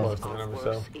with as well. Close to the numbers,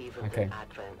 so. Okay.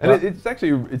 And it's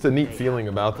actually, it's a neat feeling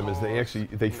about them is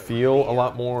they feel a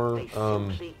lot more,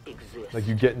 like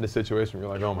you get into a situation where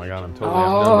you're like, oh my God, I'm totally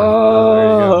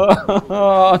outnumbered. There you go.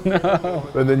 Oh no.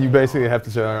 But then you basically have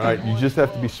to say, all right, you just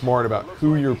have to be smart about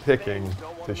who you're picking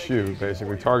to shoot,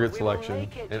 basically target selection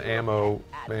and ammo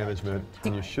management,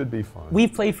 and you should be fine.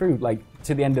 We've played through like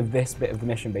to the end of this bit of the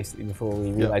mission basically before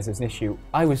we realised there's an issue.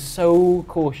 I was so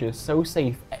cautious, so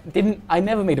safe. I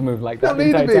never made a move like that. Don't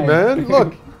need to be, man.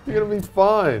 Look, you're gonna be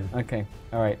fine. Okay,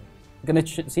 all right. I'm gonna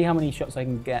see how many shots I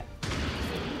can get.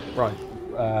 Right.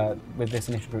 With this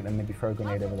initial route and maybe throw a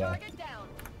grenade over there.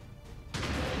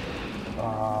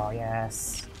 Oh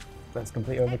yes. Let's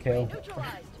complete overkill.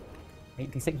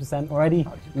 86% already.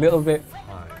 A little bit.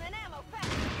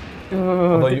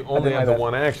 Although you only have the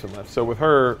one action left. So with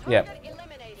her,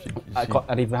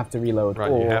 I'd either have to reload.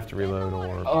 Right, you have to reload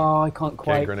or. Oh, I can't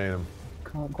quite. Can't grenade them.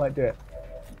 Can't quite do it.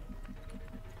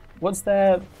 What's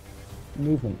their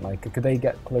movement like? Could they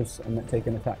get close and take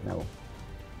an attack now?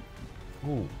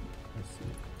 Ooh, let's see.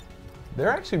 They're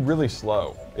actually really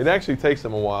slow. It actually takes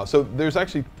them a while. So there's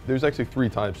actually 3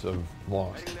 types of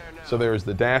Lost. So there's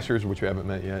the Dashers, which we haven't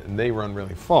met yet, and they run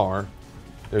really far.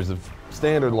 There's the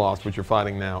standard Lost, which you're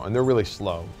fighting now, and they're really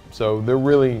slow. So they're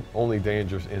really only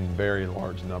dangerous in very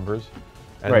large numbers.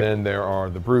 And then there are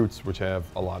the Brutes, which have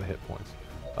a lot of hit points.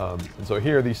 And so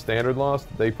here, these standard Lost,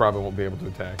 they probably won't be able to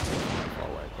attack. Oh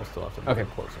wait, I'll still have to move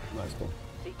closer. That's cool.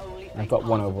 I've got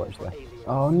 1 Overwatch left.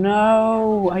 Oh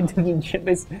no! I didn't ship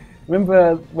this.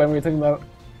 Remember when we were talking about,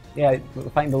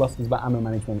 fighting the Lost is about ammo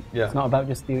management. Yeah. It's not about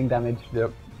just dealing damage.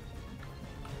 Yep.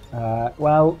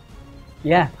 Well,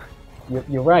 yeah,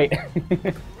 you're right.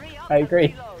 I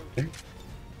agree.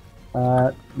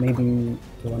 Maybe you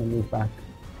want to move back.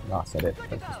 Oh, I said it.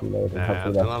 Let's just reload. Nah,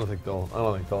 I don't think they'll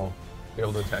be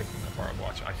able to attack from that far.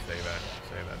 Watch, I say that.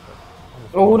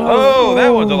 But oh no! Oh, that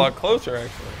one's a lot closer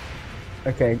actually.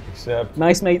 Okay. Except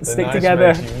nice mates the stick nice together.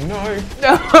 mates unite. No!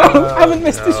 I haven't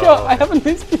missed a shot. I haven't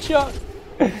missed a shot.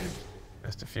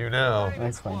 Missed a few now.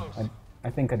 That's fine. I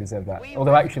think I deserve that.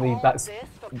 Although actually, that's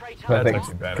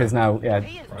perfect because now,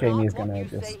 Jamie is gonna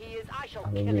just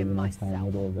have a really nice time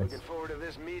with all of this.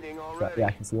 So, yeah,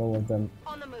 I can see all of them.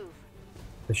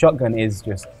 The shotgun is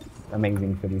just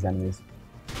amazing for these enemies.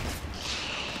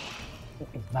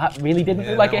 That really didn't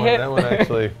feel like a hit. That one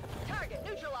actually.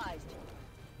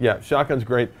 Yeah, shotgun's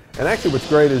great. And actually, what's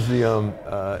great is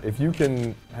the if you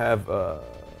can have a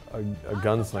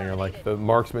gunslinger, like the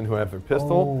marksmen who have their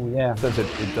pistol, since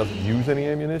it doesn't use any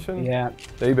ammunition,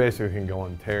 they basically can go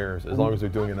on tears as long as they're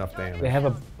doing enough damage. They have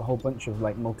a whole bunch of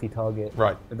like multi-target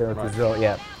abilities as well.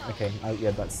 Yeah, okay,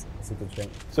 that's a good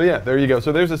strength. So yeah, there you go.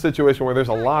 So there's a situation where there's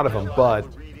a lot of them,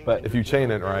 but if you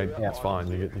chain it right, it's fine.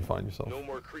 You find yourself. No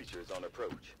more creatures on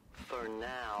approach. For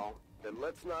now. Then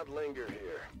let's not linger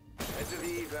here. Head to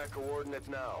the evac coordinates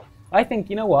now. I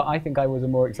think, you know what? I think I was a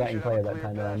more exciting player that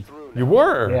time around. You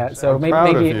were? Yeah, so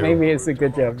maybe it's a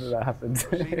good job that happened.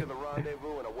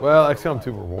 Well, XCOM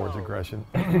 2 rewards aggression.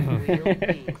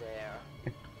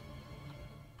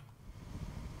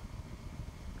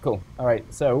 Cool.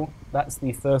 Alright, so that's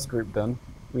the first group done.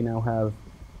 We now have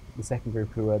the second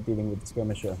group who are dealing with the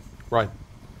skirmisher. Right.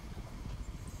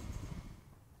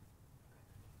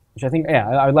 Which I think,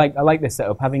 I like this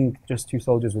setup. Having just 2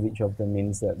 soldiers with each of them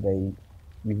means that you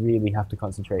really have to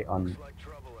concentrate on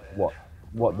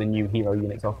what the new hero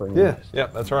unit's offering. Yeah,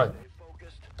 that's right.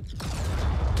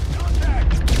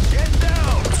 Contact! Get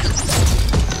down!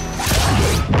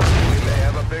 We may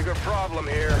have a bigger problem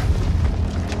here.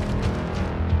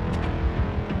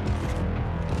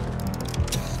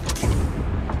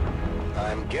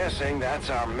 I'm guessing that's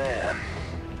our man.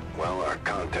 Well, our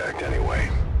contact anyway.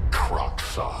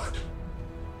 Crocksod.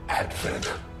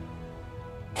 Advent.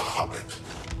 Puppet.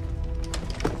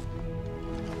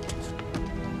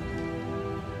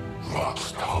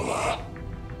 Roxtala.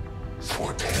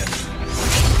 Fortet.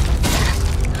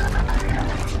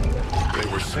 They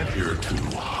were sent here to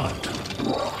hunt. To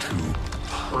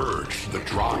purge the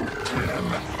Drop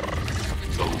 10.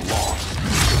 The Lost.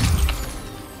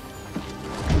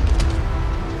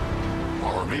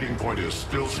 Our meeting point is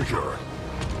still secure.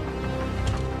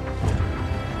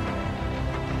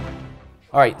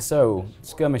 Alright, so,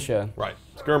 skirmisher. Right,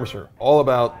 skirmisher. All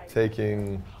about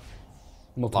taking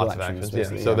Multiple lots of actions.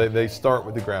 actions. So they start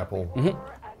with the grapple,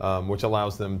 which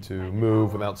allows them to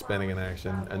move without spending an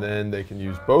action, and then they can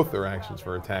use both their actions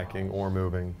for attacking or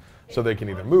moving. So they can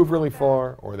either move really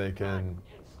far, or they can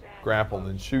grapple and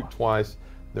then shoot twice.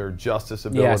 Their justice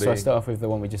ability. Yeah, so I start off with the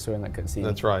one we just saw in that cutscene.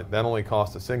 That's right. That only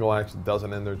costs a single action,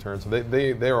 doesn't end their turn. So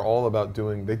they are all about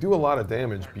doing, they do a lot of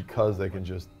damage because they can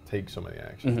just take so many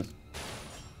actions.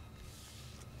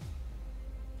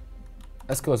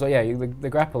 That's cool. So yeah, the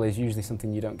grapple is usually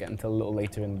something you don't get until a little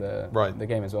later in the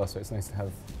game as well. So it's nice to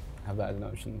have that as an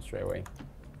option straight away.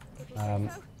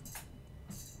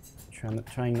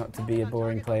 Trying not to be a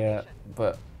boring player,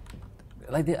 but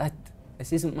like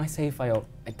this isn't my save file.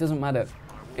 It doesn't matter.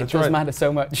 It does matter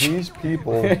so much. These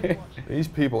people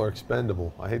are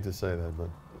expendable. I hate to say that, but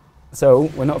so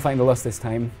we're not fighting the Lost this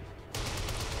time.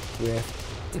 I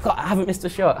haven't missed a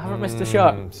shot. I haven't missed a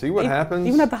shot. See what happens.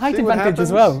 Even at the height advantage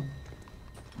as well.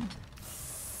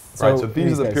 Right, so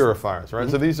these are the purifiers, right?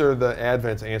 So these are the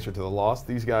Advent's answer to the Lost.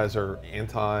 These guys are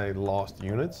anti-Lost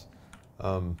units.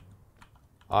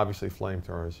 Obviously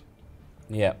flamethrowers.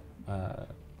 Yeah. Can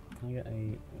I get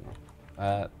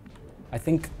a... I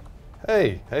think...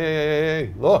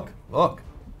 Hey, look.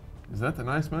 Is that the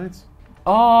nice mates?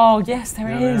 Oh, yes,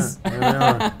 there is. There they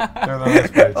are. They're the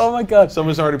ice crates. Oh my god.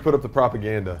 Someone's already put up the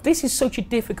propaganda. This is such a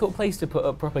difficult place to put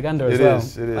up propaganda as It well.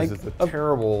 is. It is. Like, It's a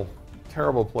terrible,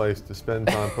 terrible place to spend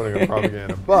time putting up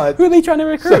propaganda. But who are they trying to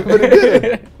recruit? somebody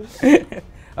did it.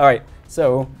 All right,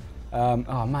 so, oh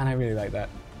man, I really like that.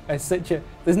 It's such a.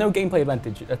 There's no gameplay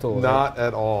advantage at all. Not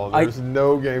at all. There's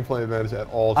no gameplay advantage at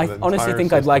all. To I the honestly entire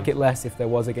think I'd system. like it less if there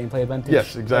was a gameplay advantage.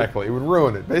 Yes, exactly. It would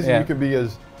ruin it. Basically, Yeah. you can be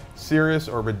as serious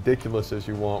or ridiculous as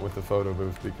you want with the photo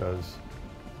booth because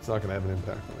it's not going to have an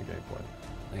impact on the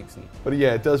gameplay. Excellent. But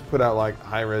yeah, it does put out like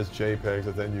high-res JPEGs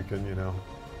that then you can, you know.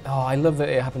 Oh, I love that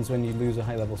it happens when you lose a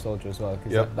high-level soldier as well.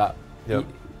 Because Yep. Yep.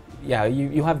 Yeah,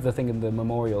 you have the thing in the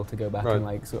memorial to go back Right. and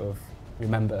like sort of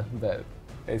remember that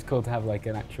it's cool to have like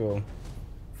an actual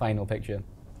final picture.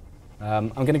 I'm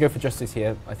going to go for Justice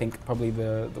here. I think probably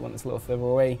the one that's a little further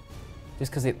away,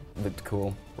 just because it looked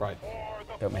cool. Right.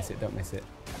 Don't miss it, don't miss it.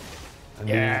 And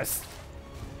Yes!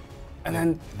 And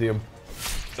then...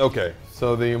 Okay,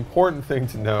 so the important thing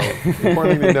to know, the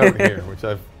important thing to note here, which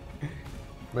I've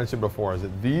mentioned before, is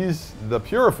that the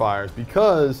purifiers,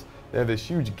 because they have this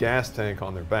huge gas tank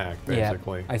on their back,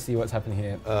 basically. Yeah, I see what's happening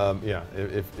here. Yeah,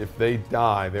 if they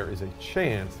die, there's a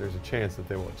chance that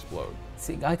they will explode.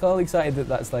 See, I got all excited that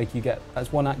that's like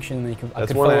that's one action and I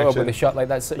could one follow up action. with a shot. Like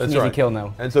that's such an That's easy right. kill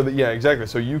now. And so, yeah, exactly.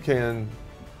 So you can,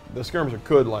 the skirmisher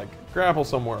could like grapple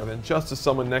somewhere, and then just as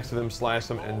someone next to them slash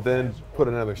them, and then put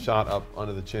another shot up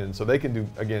under the chin. So they can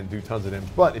do tons of damage.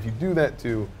 But if you do that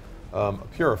to a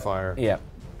purifier, Yeah,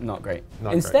 not great.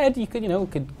 Not Instead, you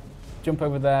could jump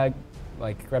over there,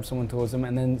 like grab someone towards them,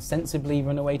 and then sensibly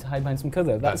run away to hide behind some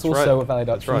cover. That's also right. a valid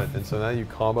option. That's right. And so now you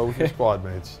combo with your squad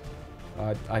mates.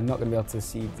 I'm not going to be able to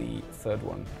see the third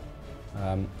one,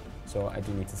 so I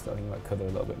do need to start thinking about cover a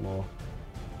little bit more.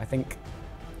 I think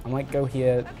I might go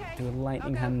here, do a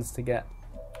lightning hands to get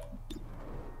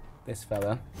this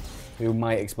fella, who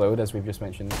might explode, as we've just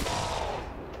mentioned.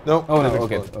 Nope. Oh no, didn't all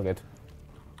good, explode. all good.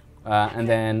 And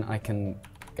then I can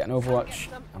get an Overwatch,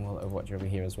 and we'll Overwatch over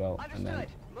here as well, and then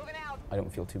I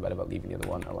don't feel too bad about leaving the other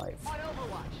one alive.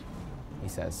 He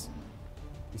says.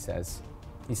 He says.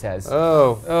 He says.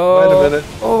 Oh, Oh. wait a minute.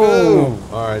 Oh.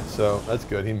 Boom. All right, so that's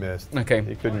good. He missed. Okay.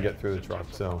 He couldn't get through the truck,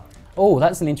 so. Oh,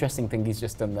 that's an interesting thing he's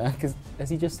just done there. Because has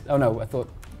he just? Oh no, I thought.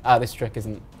 This trick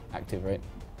isn't active, right?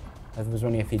 I was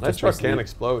wondering if he That just. truck basically- can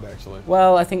explode, actually.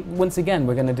 Well, I think once again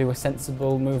we're going to do a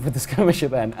sensible move with the skirmisher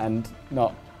then, and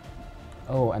not.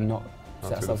 Oh, and not set through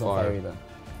the ourselves on fire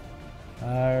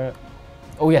fire. either.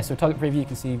 Oh yeah, so target preview you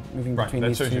can see moving Right, between that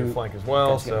these shows two. you a flank as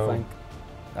well, Catching a so. flank.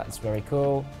 That's very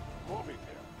cool.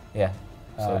 Yeah.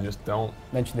 So just don't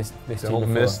mention this to you don't before.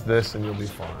 miss this, and you'll be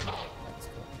fine. That's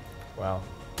cool. Wow.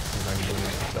 He's not even doing the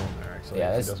stone there, actually.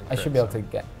 Yeah, He this, doesn't I should crit, be able so. to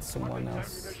get someone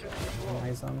else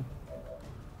eyes on.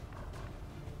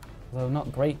 Although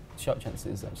not great shot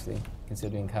chances actually,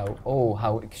 considering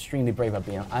how extremely brave I've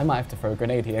been. I might have to throw a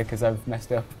grenade here because I've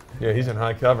messed up. Yeah, he's in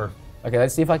high cover. Okay,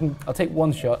 let's see if I can. I'll take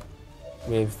one shot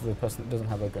with the person that doesn't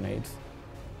have a grenade,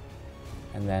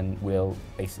 and then we'll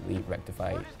basically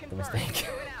rectify the mistake.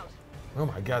 Oh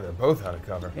my God, they're both out of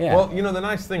cover. Yeah. Well, you know, the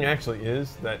nice thing actually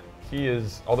is that he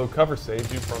is, although cover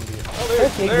saves you from the. Oh,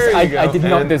 Okay, there you go. I did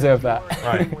not And- deserve that.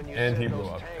 Right, and he blew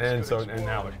up, and so and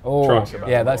now the Oh, truck's about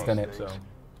yeah, to that's blow done up, it. So.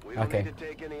 We don't Okay. need to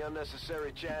take any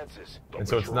unnecessary chances. And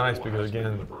so it's nice because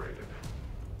again,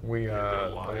 we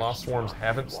the Lost Swarms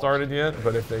haven't started yet,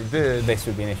 but if they did, This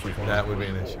would be an issue for me. that would be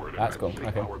an issue. That's cool.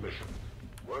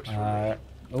 Okay.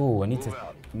 Oh, I need to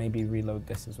maybe reload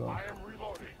this as well.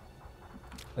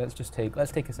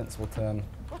 Let's take a sensible turn.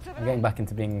 I'm getting back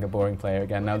into being a boring player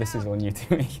again. Now this is all new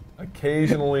to me.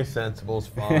 Occasionally sensible's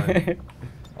fine.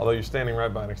 Although you're standing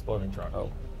right by an exploding truck.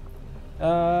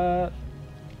 Oh.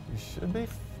 You should be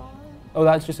fine. Oh,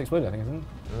 that's just exploded, I think, isn't it?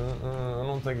 I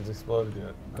don't think it's exploded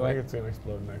yet. Go I ahead. think it's gonna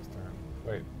explode next turn.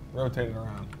 Wait, rotate it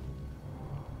around.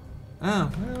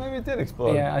 Oh, well, maybe it did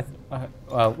explode. Yeah,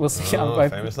 well, we'll see. Oh,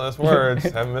 famous last words.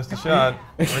 Haven't missed a shot.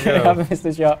 There we I go. haven't missed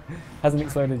a shot. Hasn't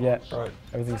exploded yet. Right.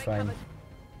 Everything's fine.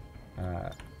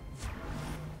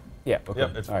 Yeah, okay.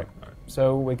 Yep, it's all right. fine. All right.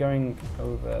 So we're going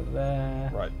over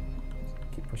there. Right.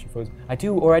 Keep pushing forwards. I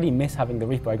do already miss having the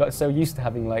Reaper. I got so used to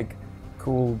having like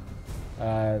cool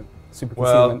super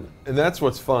Well, concealment. and that's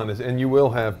what's fun is, and you will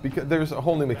have, because there's a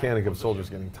whole new mechanic of soldiers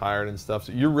getting tired and stuff.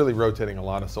 So you're really rotating a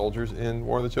lot of soldiers in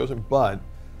War of the Chosen, but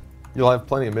you'll have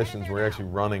plenty of missions where you're actually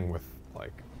running with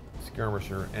like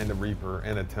skirmisher and a Reaper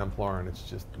and a Templar, and it's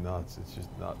just nuts. It's just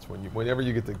nuts whenever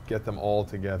you get to get them all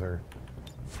together.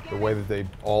 The way that they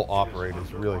all operate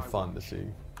is really fun to see.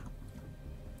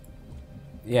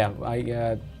 Yeah,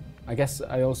 I guess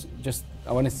I also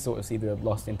I wanted to sort of see the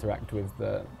Lost interact with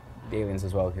the aliens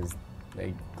as well, because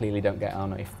they clearly don't get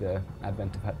on if the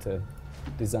Advent have had to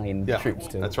design troops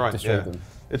to that's right. destroy them.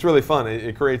 It's really fun.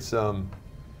 It creates.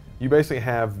 You basically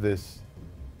have this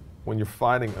when you're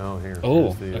fighting. Oh, here.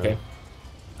 Oh, the, okay.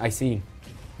 I see.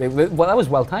 Well, that was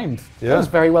well timed. Yeah. That was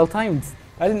very well timed.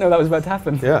 I didn't know that was about to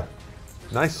happen. Yeah.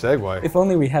 Nice segue. If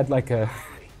only we had like a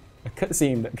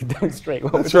cutscene that could demonstrate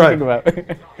what That's we're right. talking about.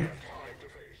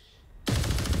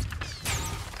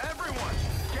 Everyone,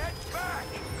 get back!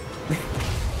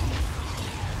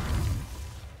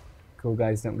 Cool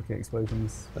guys don't look at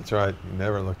explosions. That's right. You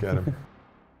never look at him.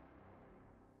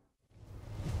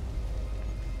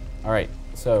 All right,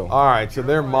 so. All right, so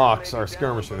their Mox, our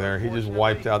skirmisher there, he just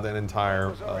wiped out that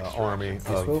entire army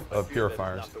of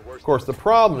purifiers. Of course, the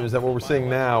problem is that what we're seeing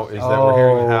now is that we're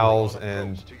hearing howls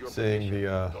and seeing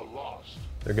the,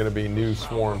 they're going to be new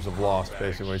swarms of Lost,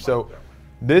 basically. So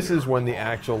this is when the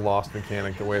actual Lost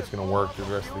mechanic, the way it's going to work through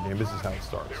the rest of the game, this is how it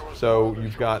starts. So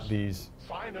you've got these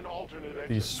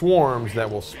swarms that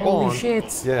will spawn. Holy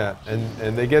shit. Yeah,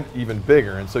 and they get even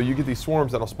bigger. And so you get these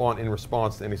swarms that'll spawn in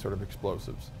response to any sort of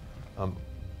explosives.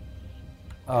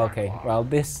 Okay, well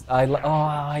this I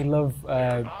love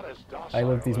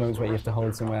these moments where you have to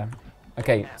hold somewhere.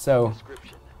 Okay, so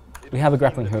we have a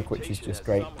grappling hook, which is just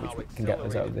great, which can get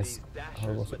us out of this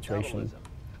horrible situation.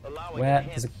 Where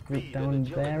there's a group down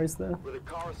there, is there?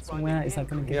 Somewhere is that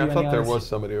going to give Yeah, you I thought any there eyes? was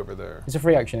somebody over there. It's a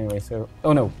free action anyway, so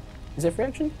oh no, is it free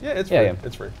action? Yeah, it's free. Yeah.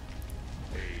 It's free.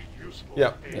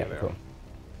 Yeah. Yeah, cool.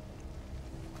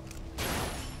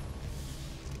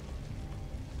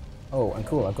 Oh, and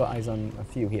cool, I've got eyes on a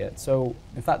few here. So,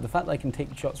 in fact, the fact that I can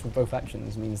take shots from both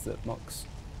actions means that Mox,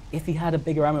 if he had a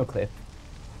bigger ammo clip,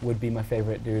 would be my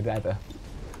favorite dude ever.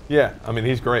 Yeah, I mean,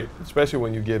 he's great, especially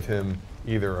when you give him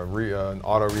either an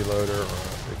auto reloader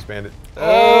or an expanded.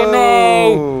 Oh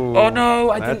no! Oh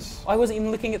no! I wasn't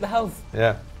even looking at the health.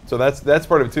 Yeah, so that's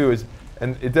part of it too.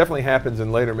 And it definitely happens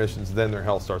in later missions. Then their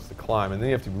health starts to climb, and then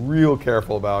you have to be real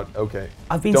careful about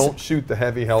don't shoot the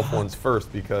heavy health ones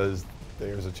first because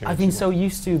there's a chance. I've been so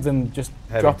used to them just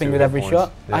dropping with every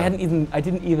shot. Yeah. I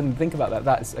didn't even think about that.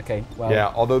 That's okay. Well.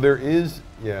 Yeah, although there is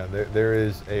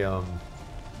a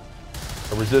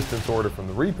resistance order from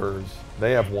the Reapers.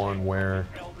 They have one where,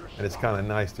 and it's kind of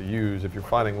nice to use if you're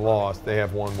fighting Lost. They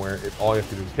have one where all you have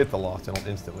to do is hit the Lost and it'll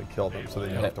instantly kill them. So then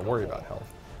you don't have to worry about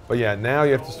health. But yeah, now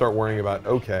you have to start worrying about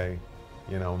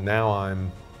now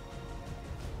I'm.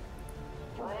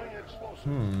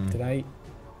 Did I?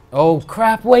 Oh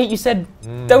crap! Wait, you said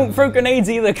don't throw grenades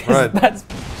either, because that's.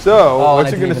 So what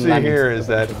you're going to see here is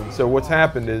that. So what's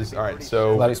happened is, all right.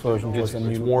 So that explosion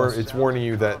it's warning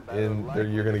you that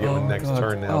you're going to get the next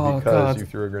turn now because you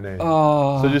threw a grenade.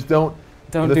 Oh. So just don't.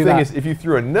 Don't the do thing that. is, if you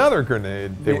threw another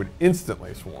grenade, they would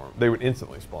instantly swarm. They would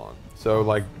instantly spawn. So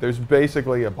like, there's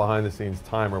basically a behind-the-scenes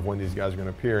timer of when these guys are going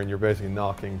to appear, and you're basically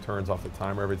knocking turns off the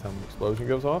timer every time an explosion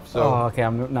goes off. So. Oh, okay.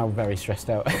 I'm now very stressed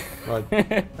out. Right.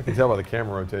 I can tell by the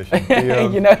camera rotation.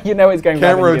 You know it's going.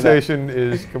 Camera rotation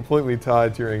is completely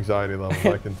tied to your anxiety levels.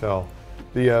 I can tell.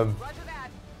 All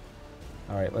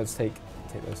right, let's take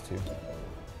those two.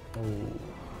 Oh,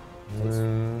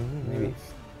 maybe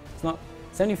it's not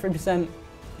 73%.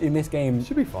 In this game,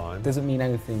 should be fine. Doesn't mean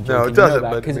anything. No, it doesn't.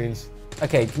 But it means.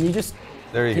 Okay, can you just?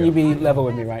 There you go. Can you be level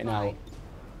with me right now?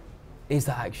 Is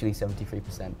that actually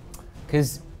 73%?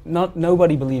 Because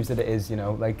nobody believes that it is. You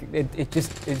know, like it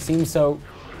seems so.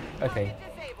 Okay,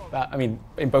 I mean,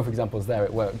 in both examples there,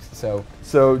 it works. So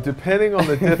depending on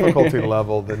the difficulty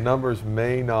level, the numbers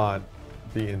may not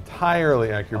be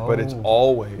entirely accurate, but it's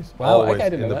always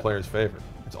in the player's favor.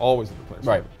 It's always in the player's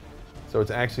favor. So it's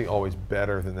actually always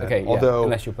better than that. Okay, although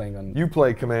unless you're playing on. You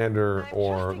play Commander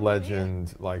or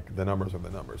Legend, like the numbers are the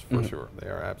numbers for sure. They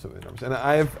are absolutely the numbers. And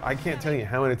I can't tell you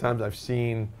how many times I've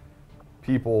seen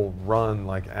people run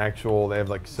like actual. They have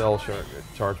like cell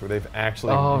charts where they've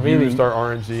actually used our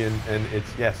RNG, and it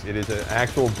is an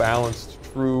actual balanced,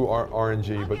 true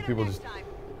RNG, but people just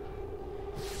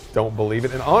don't believe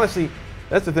it. And honestly,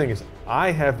 that's the thing is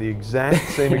I have the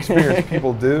exact same experience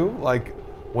people do. Like.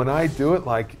 When I do it,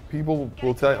 like, people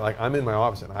will tell you, like, I'm in my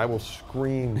office and I will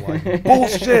scream, like,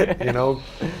 bullshit, you know,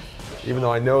 even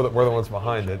though I know that we're the ones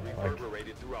behind it. Like.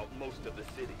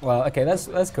 Well, okay,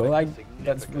 that's cool.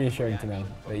 That's reassuring to know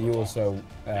that you also.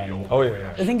 Oh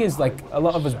yeah. The thing is, like, a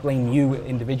lot of us blame you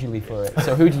individually for it.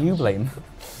 So who do you blame?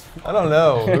 I don't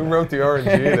know. Who wrote the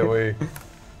RNG that we?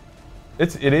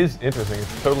 It is interesting.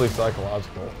 It's totally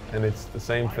psychological, and it's the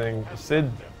same thing.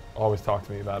 Sid always talked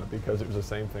to me about it because it was the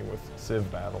same thing with Civ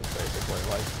battles, basically.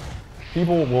 Like,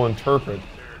 people will interpret,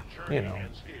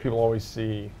 people always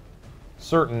see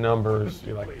certain numbers,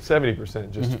 like 70%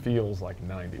 just feels like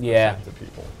 90% to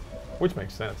people, which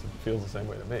makes sense. It feels the same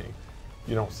way to me.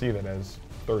 you don't see that as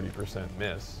 30%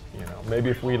 miss. You know, maybe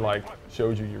if we like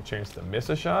showed you your chance to miss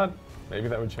a shot, maybe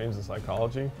that would change the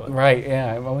psychology. But Right,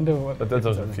 yeah, I wonder what... But that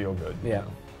doesn't feel good. Yeah.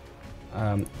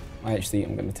 I'm going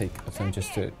to take a turn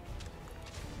just to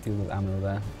deal with ammo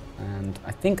there. And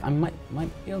I think I might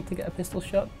be able to get a pistol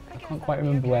shot. I can't quite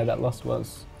remember where that loss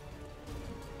was.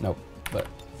 No, but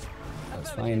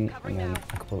that's fine. And then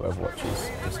a couple of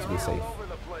overwatches just to be safe.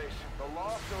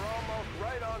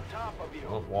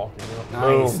 Oh, walking up.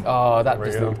 Nice. Boom. Oh, that There we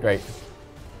just go. looked great.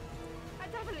 I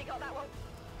definitely got that one.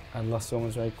 And last one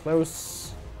was very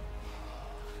close.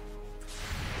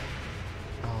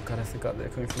 Oh god, I forgot they're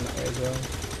coming from that way as well.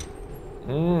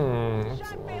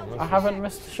 I haven't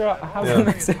missed a shot. I haven't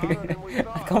missed it.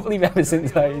 I can't believe ever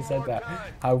since I said that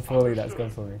how poorly that's gone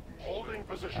for me.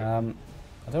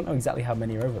 I don't know exactly how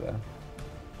many are over there.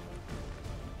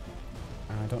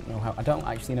 I don't know how. I don't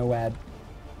actually know where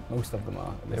most of them are.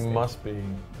 At this It stage. must be.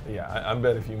 Yeah, I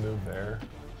bet if you move there,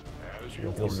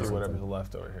 you'll see whatever's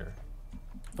left over here.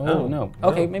 Oh no.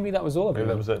 Okay, maybe that was all of them.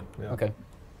 Maybe that was it. Yeah. Okay.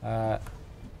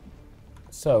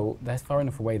 So they're far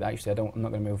enough away that actually I'm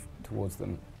not going to move towards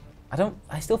them.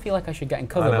 I still feel like I should get in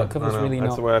cover, but cover's really That's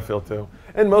not. the way I feel too.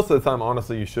 And most of the time,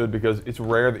 honestly, you should, because it's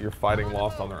rare that you're fighting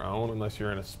Lost on their own unless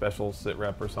you're in a special sit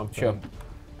rep or something. Sure.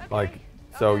 Like,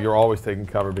 so you're always taking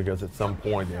cover because at some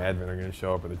point the Advent are going to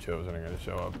show up or the Chosen are going to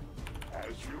show up. As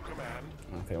you command.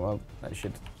 Okay, well that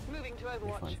should Moving to be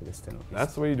Overwatch. fine for this turn. at least.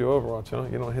 That's the way you do Overwatch, huh?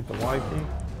 You don't hit the Y key.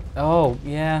 Oh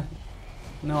yeah.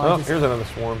 No, Oh, I just here's another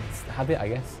swarm. habit, I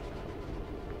guess.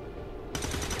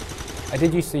 I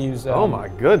did used to use. Oh my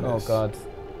goodness. Oh god.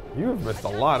 You've missed a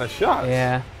lot of shots.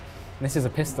 Yeah. This is a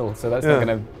pistol, so that's Yeah. not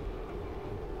gonna.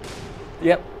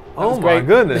 Yep. that Oh was my great.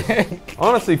 goodness.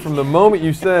 Honestly, from the moment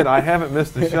you said I haven't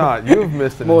missed a shot, you've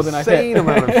missed an More than I insane hit.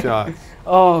 amount of shots.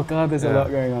 Oh god, there's a Yeah. lot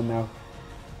going on now.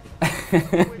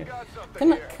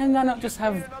 Can I not just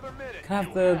have? Can I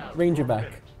have the ranger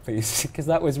back, please? Because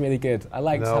that was really good. I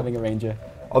liked No. having a ranger.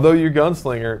 Although your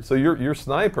gunslinger, so your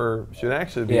sniper should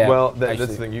actually be, Yeah, well, that's the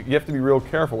actually. thing. You have to be real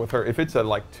careful with her. If it's a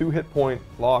like 2 hit point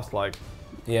loss, like,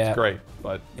 Yeah. it's great.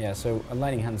 But Yeah. So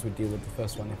aligning hands would deal with the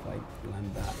first one if I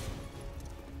land that.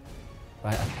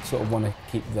 But I sort of want to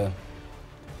keep the.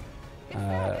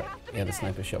 Yeah, the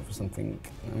sniper shot for something.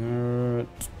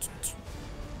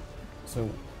 So,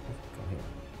 go here.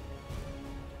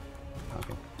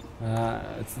 Okay.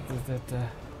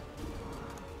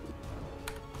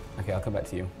 Okay, I'll come back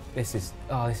to you. This is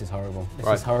horrible. This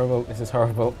is horrible. This is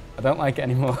horrible. I don't like it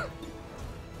anymore.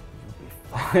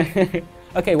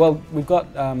 Okay, well we've got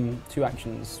 2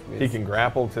 actions. With he can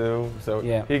grapple too. So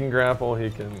Yeah. he can grapple. He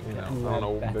can, you know, I don't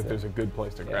know Better. if there's a good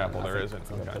place to grapple. There isn't. I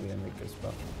think I'm Okay. probably gonna make this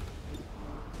spot.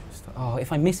 Oh,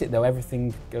 if I miss it though,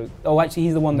 everything goes. Oh, actually,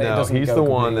 he's the one that No, doesn't he's go the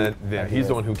one that, completely yeah, badly he's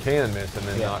the with. one who can miss and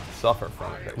then Yeah. not suffer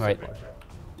from it, basically. Right.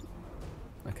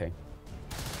 Okay.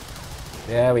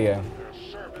 There we go.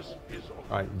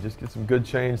 All right, you just get some good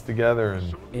chains together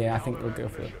and Yeah, I think we'll go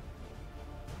for it.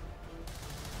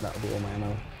 That'll be all my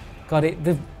ammo. God,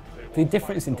 the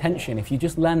difference in tension, if you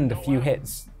just land a few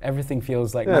hits, everything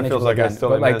feels like Yeah, it feels manageable like again. it's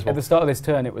totally But like manageable. at the start of this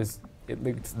turn, it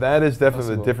looked. that is definitely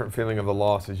possible. the different feeling of the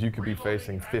loss. Is you could be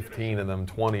facing 15 of them,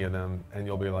 20 of them, and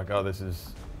you'll be like, oh, this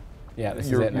is. Yeah, this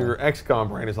your, is it now. Your XCOM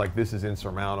brain is like, this is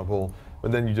insurmountable.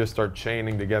 But then you just start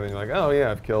chaining together and you're like, oh yeah,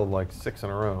 I've killed like 6 in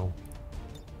a row.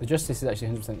 The Justice is actually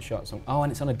 100% shot. So, oh,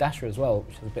 and it's on a dasher as well,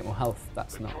 which has a bit more health.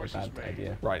 That's not a bad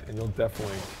idea. Right, and it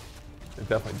definitely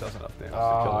does enough damage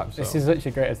to kill them. This so. is such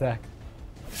a great attack.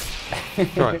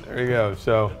 Right, there you go.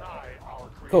 So,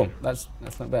 Cool, that's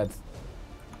not bad.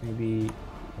 Maybe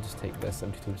I'll just take the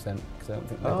 72% because I don't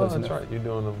think they're oh, close that's enough. right, you're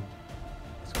doing them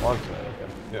squad side.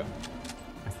 Okay. Yeah.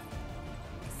 I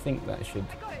think that should.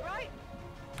 I got it right.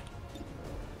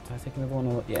 Did I take another one?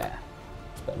 Or, yeah,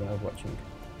 it's better than Overwatching.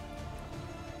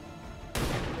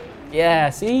 Yeah,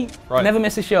 see? Right. Never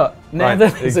miss a shot. Right, Never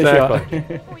miss a shot. exactly.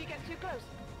 Before you get too close.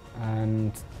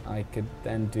 And I could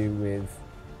then do with.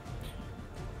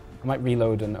 I might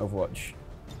reload an Overwatch.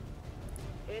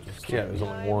 Yeah, there's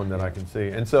only one that I can see.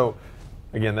 And so,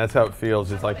 again, that's how it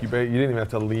feels. It's like you didn't even have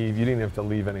to leave. You didn't have to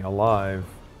leave any alive,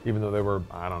 even though there were,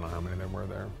 I don't know how many there were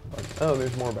there. But, oh,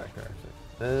 there's more back there, actually.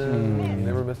 You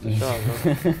never missed a shot,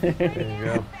 huh? There you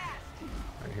go.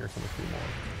 I hear some few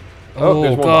more. Oh,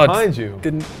 there's one God. behind you.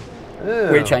 Didn't.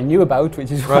 Yeah. Which I knew about, which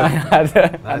is why Right. I had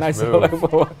a Nice nice little move.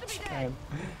 Overwatch game.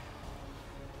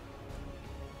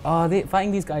 Oh,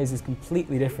 fighting these guys is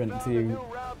completely different to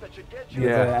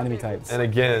the other enemy types. And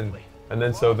again,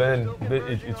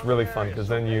 it's really fun because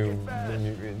then in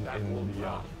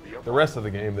the rest of the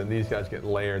game, then these guys get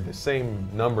layered. The same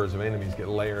numbers of enemies get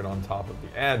layered on top of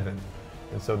the Advent,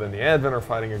 And so then the Advent are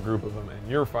fighting a group of them, and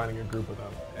you're fighting a group of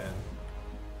them,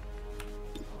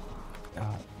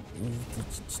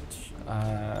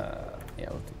 yeah,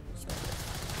 we'll do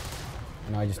stuff.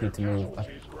 And I just need to move up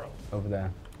over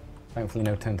there. Thankfully,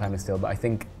 no turn time is still, but I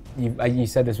think you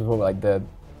said this before, like the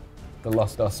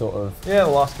Lost are sort of... Yeah, the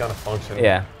Lost kind of function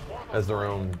as their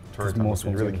own turn time, more so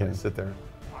you really can't sit there.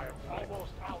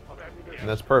 And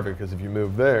that's perfect, because if you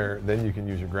move there, then you can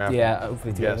use your grapple. Yeah,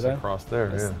 hopefully to guess across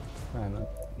there, Man,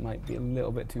 that might be a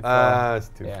little bit too far. It's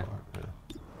too far. Yeah.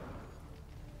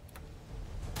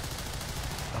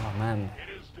 Oh man.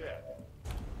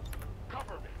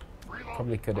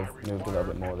 Probably could have moved a little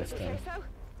bit more this time.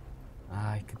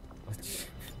 I could.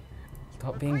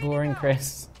 Stop being boring,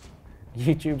 Chris.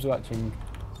 YouTube's watching.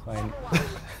 It's fine.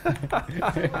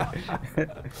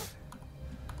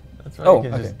 That's right. You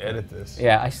can just edit this.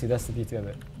 Yeah, actually, that's the beauty of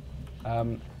it.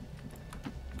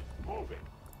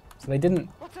 So they didn't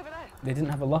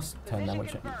have a lost turn then,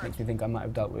 which makes me think I might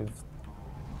have dealt with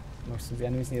most of the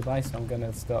enemies nearby. So I'm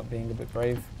gonna start being a bit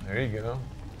brave. There you go.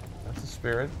 That's the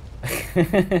spirit.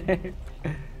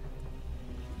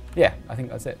 Yeah, I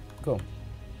think that's it. Cool.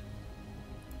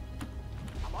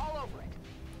 I'm all over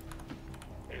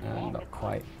it. Not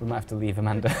quite. We might have to leave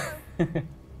Amanda. There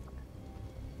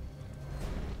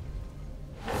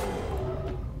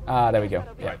we go.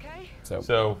 Yeah.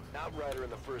 So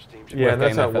yeah,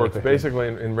 that's how it works. Basically,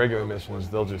 in regular missions,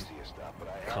 they'll just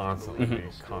constantly be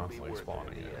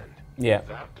spawning in. Yeah,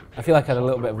 I feel like I had a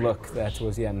little bit of luck there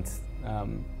towards the end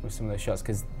with some of those shots,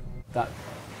 because that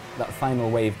final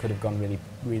wave could have gone really,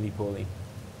 really poorly.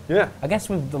 Yeah. I guess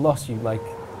with the loss, there were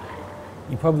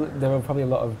probably a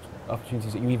lot of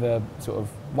opportunities that you either sort of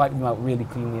wipe them out really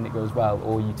cleanly and it goes well,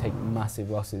 or you take massive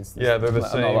losses. Yeah, they're the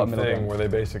same thing where they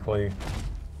basically,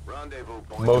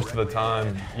 most of the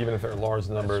time, even if they're large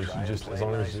numbers, you just, as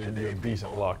long as you have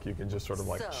decent luck, you can just sort of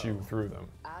like chew through them.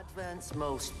 Advent's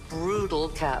most brutal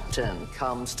captain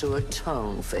comes to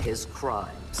atone for his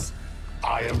crimes.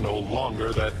 I am no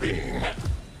longer that being.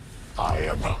 I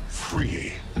am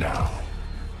free now.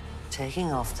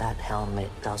 Taking off that helmet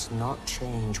does not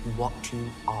change what you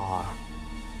are.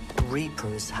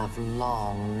 Reapers have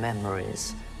long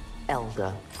memories.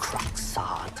 Elder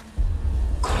Craxod.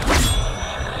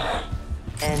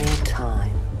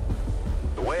 Anytime.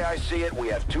 The way I see it, we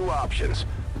have two options.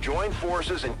 Join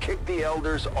forces and kick the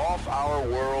Elders off our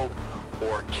world,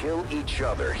 or kill each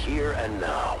other here and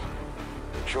now.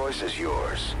 The choice is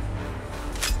yours.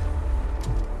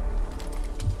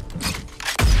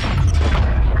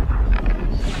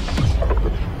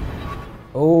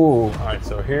 Oh. Alright,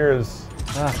 so here's...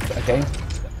 okay.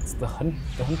 It's the hunter?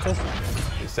 The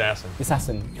assassin. The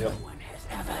assassin. Yep. No one has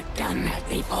ever done that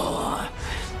before.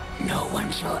 No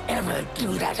one shall ever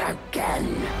do that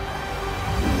again.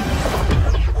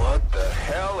 What the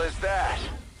hell is that?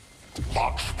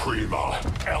 Vox Prima,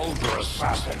 Elder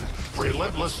Assassin,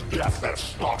 relentless death that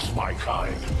stalks my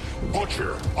kind.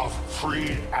 Butcher of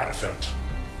free Advent.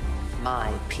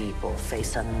 My people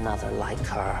face another like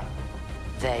her.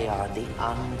 They are the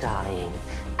undying,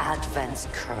 Advent's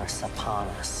curse upon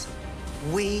us.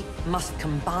 We must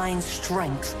combine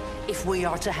strength if we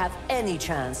are to have any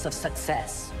chance of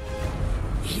success.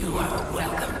 You are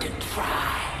welcome to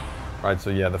try. Right,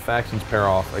 so yeah, the factions pair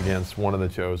off against one of the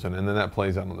Chosen, and then that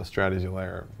plays out on the strategy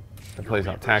layer. It plays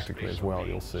out tactically as well,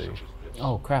 you'll see.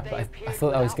 Oh crap, I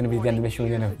thought that was going to be the end of the mission.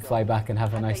 We're going to fly back and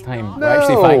have a nice time. No! We're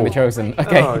actually fighting the Chosen.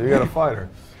 Okay. No, you got to fight her.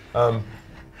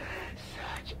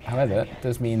 However, it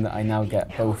does mean that I now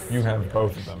get both. You have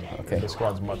both of them. Okay. The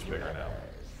squad's much bigger now.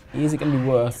 Is it going to be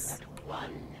worth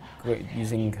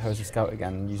using Hoser Scout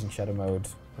again, using Shadow Mode,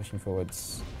 pushing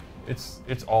forwards?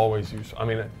 It's always useful. I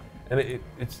mean, and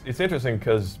it's interesting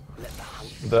because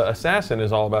the assassin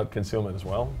is all about concealment as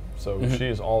well. So she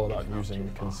is all about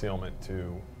using concealment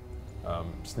to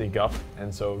sneak up,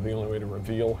 and so the only way to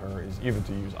reveal her is either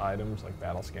to use items like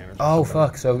battle scanners. Oh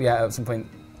fuck! So yeah, at some point.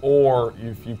 Or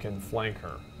if you can flank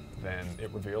her, then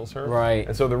it reveals her. Right.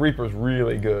 And so the Reaper's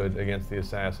really good against the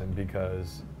assassin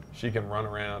because she can run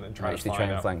around and try to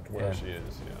find out where she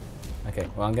is. Yeah. Okay.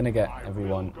 Well, I'm gonna get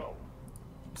everyone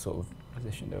sort of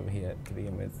positioned over here to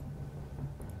begin with.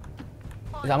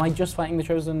 Am I just fighting the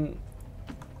Chosen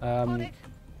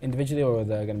individually, or are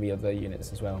there going to be other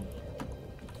units as well?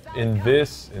 In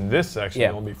this section,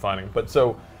 you'll be fighting. But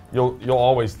so you'll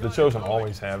always, the Chosen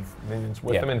always have minions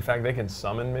with them. In fact, they can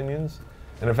summon minions,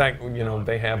 and in fact, you know,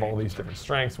 they have all these different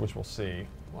strengths, which we'll see.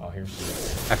 Well,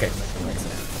 here's the okay.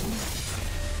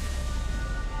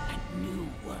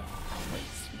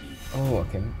 Oh,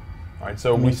 okay. All right,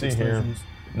 so we see here.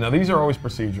 Now these are always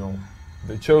procedural.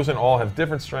 The Chosen all have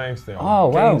different strengths. They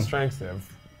all gain strengths. They have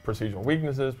procedural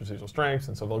weaknesses, procedural strengths,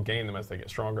 and so they'll gain them as they get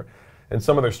stronger. And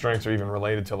some of their strengths are even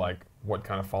related to like what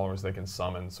kind of followers they can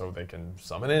summon. So they can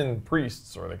summon in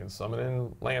priests, or they can summon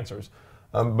in lancers.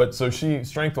 But so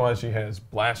strength-wise, she has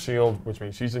blast shield, which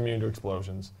means she's immune to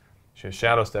explosions. She has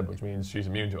shadow step, which means she's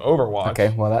immune to Overwatch. Okay,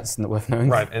 well that's not worth knowing.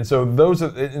 Right, and so those are,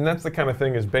 and that's the kind of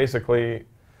thing is basically,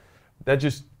 that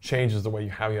just changes the way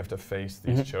how you have to face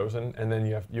these chosen, and then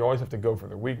you always have to go for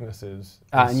their weaknesses.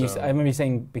 And I remember you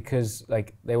saying because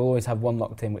like they will always have one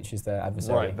locked in, which is their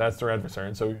adversary. Right, that's their adversary,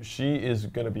 and so she is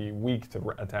going to be weak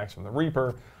to attacks from the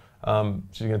Reaper.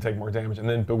 She's going to take more damage, and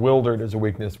then Bewildered is a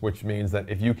weakness, which means that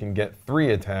if you can get 3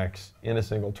 attacks in a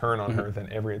single turn on her, then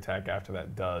every attack after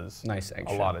that does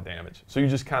a lot of damage. So you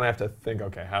just kind of have to think,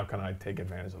 okay, how can I take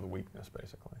advantage of the weakness,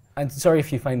 basically? And sorry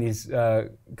if you find these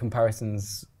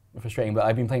comparisons frustrating, but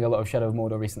I've been playing a lot of Shadow of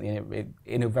Mordor recently, and it,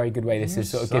 in a very good way, this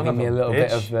is sort of giving me a little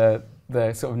bit of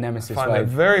the sort of nemesis vibe. I find that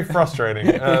very frustrating.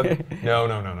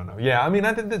 No. Yeah, I mean,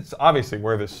 I think that's obviously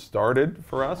where this started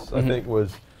for us. I think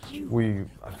was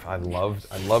I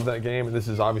loved that game, and this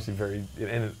is obviously it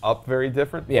ended up very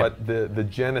different. Yeah. But the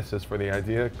genesis for the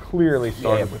idea clearly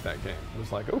started with that game. It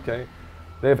was like, okay,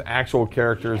 they have actual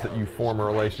characters that you form a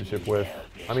relationship with.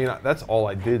 I mean, that's all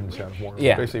I did in Shadow of Mordor.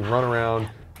 Yeah. Basically run around,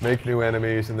 make new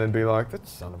enemies, and then be like, that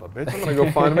son of a bitch, I'm gonna go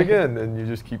find him again, and you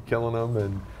just keep killing them,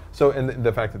 and so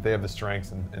the fact that they have the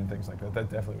strengths and things like that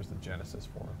definitely was the genesis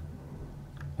for them.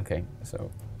 Okay, so.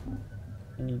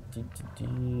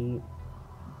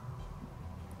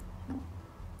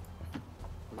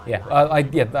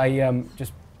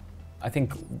 I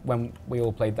think when we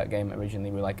all played that game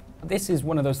originally, we were like, this is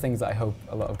one of those things that I hope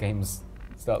a lot of games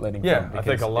start learning from. Yeah, I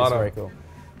think a lot of. Very cool.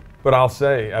 But I'll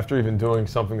say, after even doing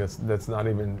something that's not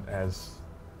even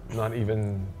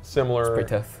similar. It's pretty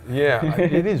tough. Yeah,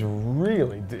 it is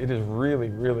really,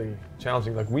 really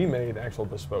challenging. Like, we made actual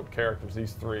bespoke characters.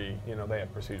 These 3, they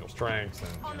have procedural strengths, and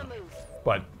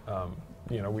but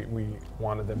we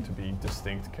wanted them to be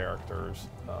distinct characters.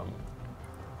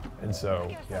 And so,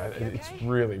 yeah, it's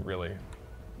really, really,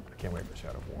 I can't wait for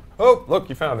Shadow of War. Oh, look,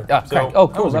 you found her. Yeah, so,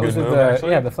 cool. That was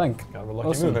the flank. Kind of a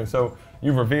lucky move there. So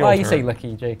you've revealed Why her. you say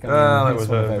lucky, Jake? It was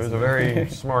a very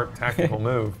smart tactical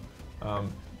move.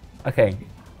 Okay.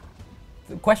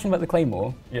 The question about the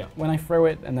Claymore. Yeah. When I throw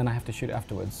it and then I have to shoot it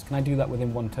afterwards, can I do that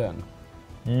within 1 turn?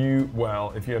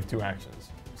 Well, if you have 2 actions.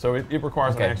 So it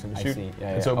requires an action to shoot. I see. Yeah,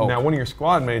 and so now one of your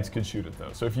squad mates could shoot it,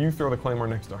 though. So if you throw the Claymore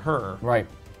next to her. Right.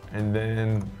 And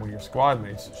then one of your squad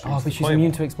mates shoots the but she's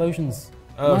immune to explosions.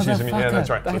 Oh, she's immune. Yeah, that's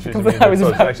right. So she's immune to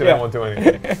explosions. Actually, that won't do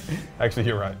anything. Actually,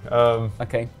 you're right.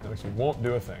 Okay. That actually won't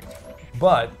do a thing.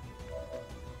 But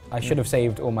I should have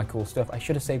saved all my cool stuff.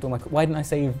 Why didn't I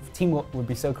save? Teamwork would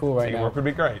be so cool right now. Teamwork would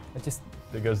be great.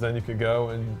 Because then you could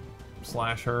go and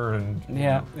slash her and.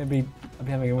 Yeah, I'd be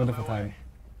having a wonderful time.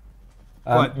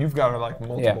 But you've got her like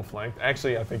multiple flanked.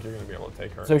 Actually, I think you're going to be able to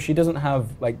take her. So she doesn't have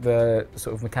like the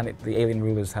sort of mechanic the alien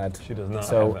rulers had. She does not.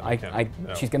 So have that mechanic,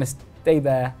 no. She's going to stay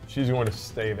there. She's going to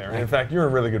stay there. And in fact, you're in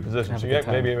a really good position. So you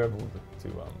may be able to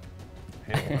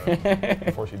handle her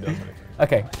before she does anything.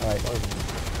 Okay. All right.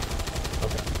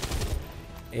 Okay.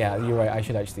 Yeah, you're right. I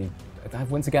should actually.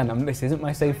 Once again, this isn't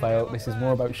my save file. This is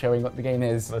more about showing what the game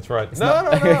is. That's right.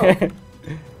 No.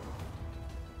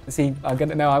 See, I'm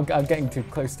getting too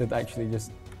close to actually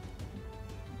just.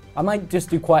 I might just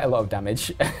do quite a lot of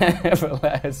damage, but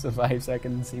let her survive so I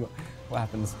can see what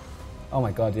happens. Oh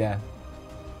my god, yeah.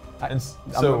 And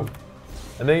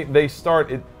they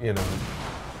start it, There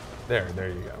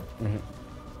you go. Mm-hmm.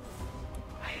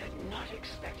 I had not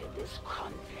expected this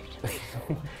conflict.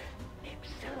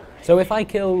 So if I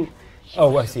kill,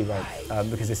 I see, right?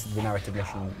 Because this is the narrative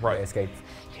mission, right? Escape.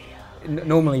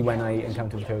 Normally, when I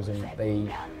encounter the Chosen, they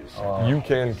are. You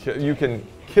can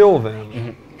kill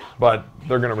them, but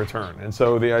they're going to return. And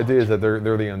so the idea is that they're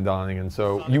the Undying, and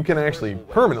so you can actually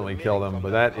permanently kill them, but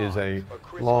that is a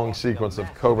long sequence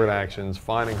of covert actions,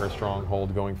 finding her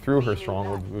stronghold, going through her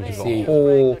stronghold, which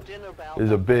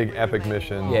is a big epic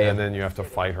mission, and then you have to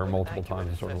fight her multiple times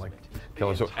and sort of like kill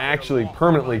her. So actually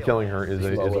permanently killing her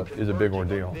is a big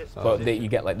ordeal. But you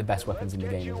get like the best weapons in the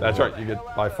game. That's right. You get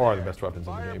by far the best weapons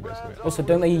in the game, basically. Also,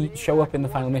 don't they show up in the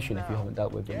final mission if you haven't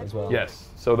dealt with them as well? Yes.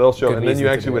 So they'll show, and then you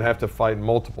actually would have to fight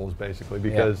multiples, basically,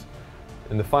 because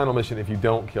in the final mission, if you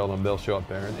don't kill them, they'll show up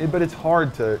there. But it's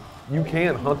hard to. You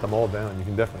can hunt them all down. You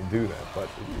can definitely do that, but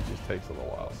it just takes a little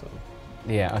while. So.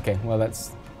 Yeah. Okay. Well,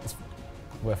 that's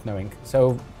worth knowing.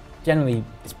 So generally,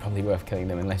 it's probably worth killing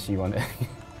them unless you want to.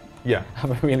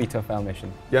 Have a really tough final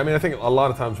mission. Yeah, I mean, I think a lot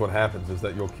of times what happens is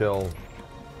that you'll kill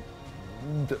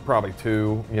probably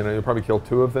 2. You know, you'll probably kill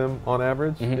 2 of them on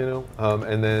average. You know,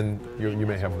 and then you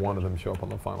may have 1 of them show up on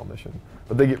the final mission.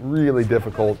 But they get really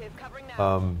difficult,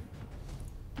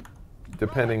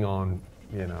 depending on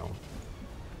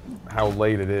how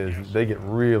late it is. They get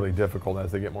really difficult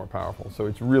as they get more powerful. So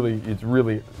it's really it's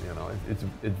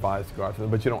advised to go after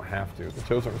them, but you don't have to. The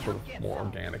Chosen are sort of more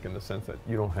organic in the sense that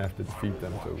you don't have to defeat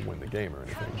them to win the game or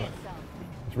anything. But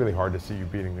it's really hard to see you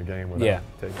beating the game without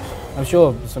taking them. I'm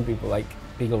sure some people like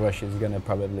Beagle Rush is going to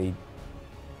probably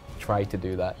try to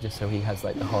do that just so he has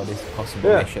like the hardest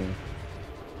possible mission.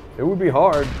 It would be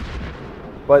hard,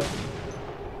 but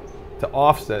to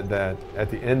offset that, at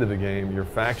the end of the game, your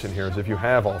faction heroes, if you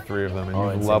have all 3 of them and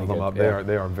you love them up, they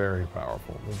are very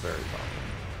powerful. They're very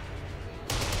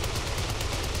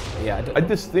powerful. Yeah, I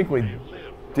distinctly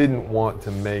didn't want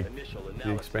to make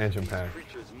the expansion pack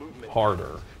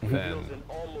harder than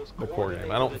the core game.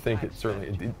 I don't think it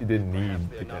didn't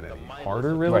need to get any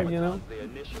harder, really. You know.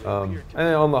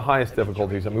 And on the highest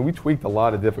difficulties, I mean, we tweaked a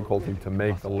lot of difficulty to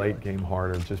make the late game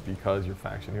harder, just because your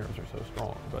faction heroes are so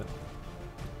strong. But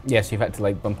yes, you've had to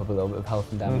like bump up a little bit of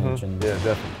health and damage, and yeah,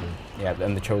 definitely. Yeah,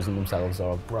 and the Chosen themselves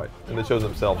are right, and the Chosen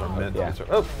themselves are meant to.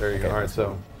 Oh, there you go. All right,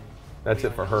 so that's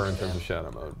it for her in terms of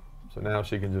shadow mode. So now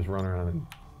she can just run around and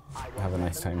have a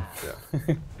nice time.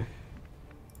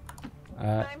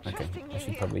 Yeah. Okay, I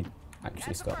should probably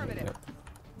actually start moving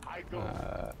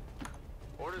up.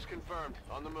 Orders confirmed.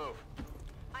 On the move.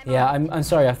 Yeah, I'm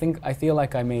sorry. I feel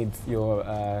like I made your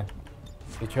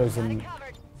the Chosen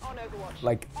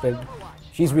like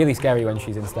she's really scary when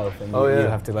she's in stealth, and you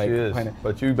have to like. She is.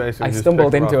 But you basically. I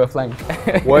stumbled into a flank.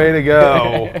 Way to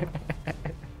go.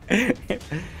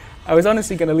 I was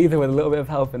honestly going to leave her with a little bit of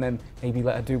health and then maybe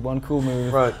let her do 1 cool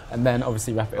move, and then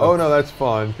obviously wrap it up. Oh no, that's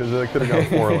fine, because it could have gone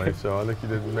poorly. So I think you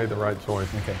made the right choice.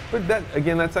 Okay. But that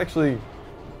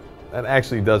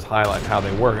actually does highlight how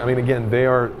they work. I mean, again, they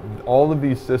are all of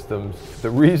these systems.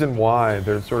 The reason why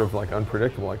they're sort of like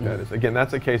unpredictable like that is, again,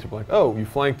 that's a case of like, oh, you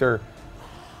flanked her,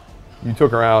 you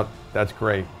took her out, that's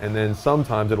great. And then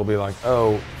sometimes it'll be like,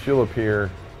 oh, she'll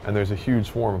appear, and there's a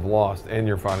huge swarm of Lost, and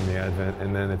you're fighting the Advent,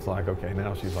 and then it's like, okay,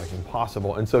 now she's like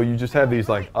impossible. And so you just have these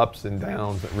like ups and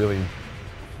downs that really,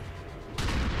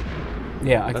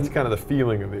 that's kind of the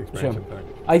feeling of the expansion pack.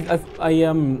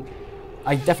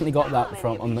 I definitely got that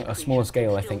from on a smaller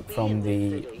scale. I think from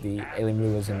the Alien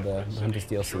Rulers and the Hunters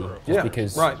DLC, just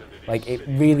because like it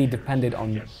really depended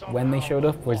on when they showed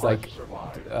up. Was like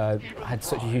had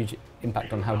such a huge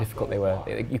impact on how difficult they were.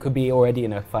 You could be already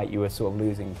in a fight you were sort of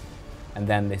losing, and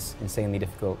then this insanely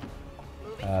difficult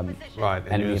right,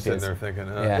 and you're just sitting there thinking,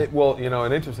 well, you know,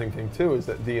 an interesting thing too is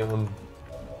that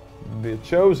the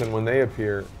Chosen, when they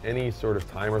appear, any sort of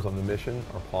timers on the mission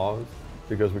are paused,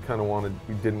 because we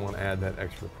didn't want to add that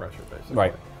extra pressure, basically.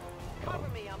 Right.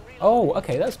 Oh,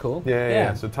 okay, that's cool.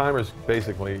 Yeah. So timers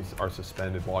basically are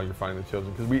suspended while you're fighting the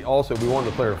Chosen, because we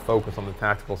wanted the player to focus on the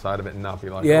tactical side of it and not be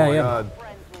like, oh my god,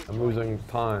 I'm losing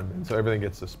time, and so everything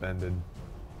gets suspended.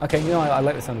 Okay, you know, I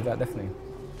like the sound of that, definitely.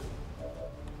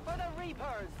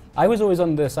 I was always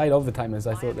on the side of the timers.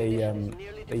 I thought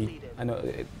I know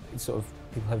it's sort of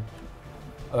people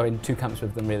are in 2 camps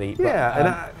with them, really.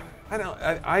 Yeah, but,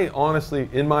 I honestly,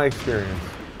 in my experience,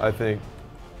 I think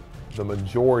the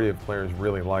majority of players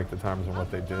really like the timers and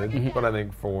what they did. But I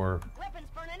think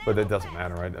but it doesn't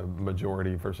matter, right? A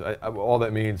majority versus, all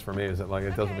that means for me is that like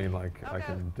it doesn't mean like I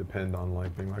can depend on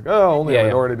like being like, oh, only a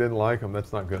minority didn't like them.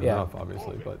 That's not good enough,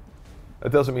 obviously. But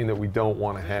that doesn't mean that we don't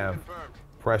want to have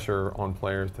pressure on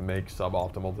players to make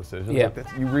suboptimal decisions. Yeah. Like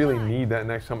you really need that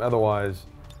next time, otherwise.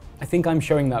 I think I'm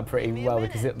showing that pretty well,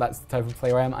 because that's the type of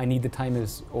player I am. I need the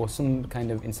timers or some kind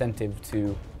of incentive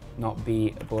to not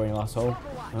be a boring arsehole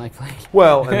when I play.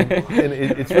 Well, and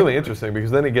it's really interesting, because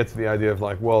then it gets to the idea of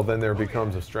like, well, then there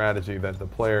becomes a strategy that the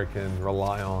player can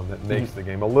rely on that makes the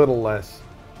game a little less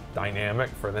dynamic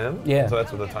for them. Yeah. So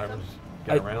that's what the timers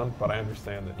get around, but I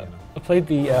understand that, you know. I played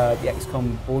the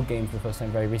XCOM board game for the first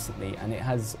time very recently, and it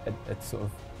has a sort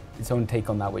of its own take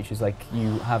on that, which is like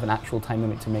you have an actual time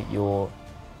limit to make your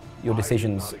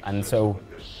decisions, and so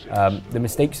the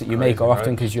mistakes that you make are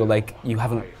often because you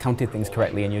haven't counted things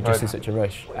correctly and you're just in such a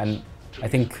rush. And I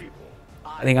think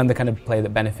I'm the kind of player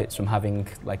that benefits from having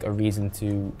like a reason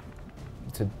to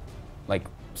like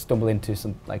stumble into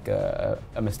some like a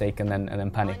mistake and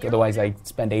then panic. Otherwise, I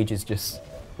spend ages just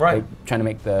like, trying to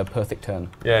make the perfect turn.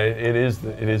 Yeah, it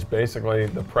is basically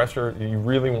the pressure. You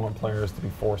really want players to be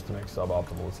forced to make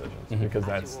suboptimal decisions, because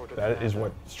that is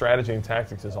what strategy and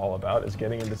tactics is all about, is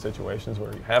getting into situations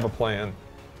where you have a plan,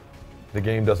 the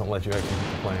game doesn't let you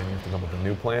execute the plan, you have to come up with a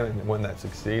new plan, and when that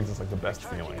succeeds, it's like the best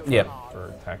feeling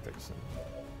for tactics.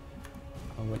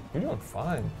 You're doing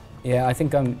fine. Yeah, I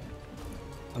think I'm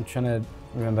trying to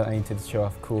remember I need to show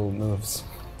off cool moves.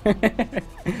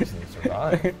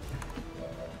 Survive.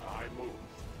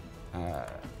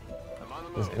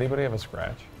 Does anybody have a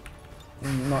scratch?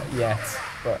 Not yet,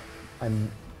 but I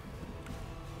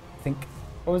think.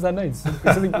 What was that noise?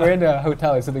 Something, we're in a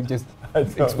hotel. And something just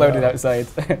exploded outside.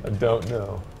 I don't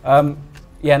know.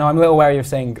 Yeah, no, I'm a little wary of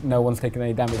saying no one's taken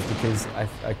any damage because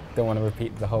I don't want to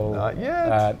repeat the whole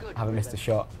haven't missed a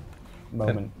shot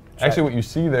moment. Actually, what you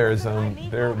see there is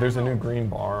there's a new green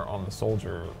bar on the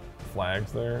soldier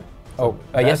flags there. So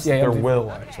that's their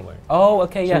will, actually. Oh,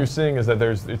 okay, So yeah. what you're seeing is that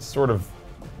it's sort of,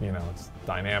 it's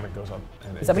dynamic, goes up.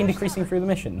 And Has that been decreasing through the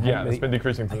mission? Yeah, it's been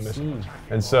decreasing through the mission.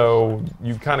 And so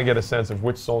you kind of get a sense of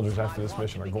which soldiers after this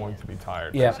mission are going to be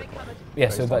tired, basically. Yeah,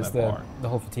 so that's the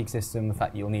whole fatigue system, the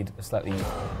fact you'll need a slightly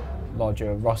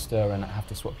larger roster and have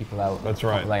to swap people out. That's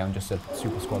right. Rely on just a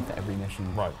super squad for every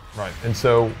mission. Right, right. And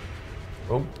so...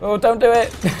 Oh, don't do it!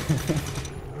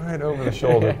 Right over the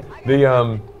shoulder.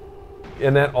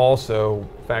 And that also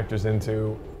factors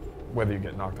into whether you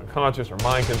get knocked unconscious or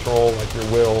mind control, like your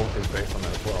will is based on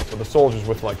that as well. So the soldiers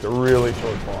with like the really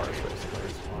short bars,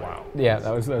 basically. Wow. Yeah,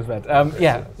 that was bad.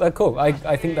 Yeah, cool. I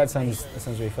think that sounds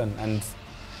really fun, and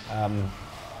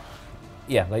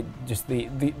yeah, like just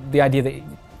the idea that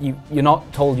you're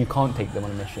not told you can't take them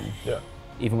on a mission. Yeah.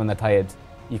 Even when they're tired,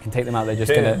 you can take them out. They're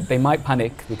just they might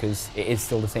panic because it is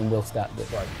still the same will stat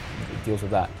that deals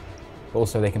with that. But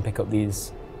also they can pick up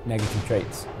these negative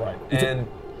traits. Right.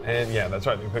 And yeah, that's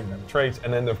right. They can pick up traits,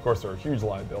 and then of course they're a huge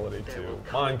liability to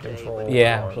mind control.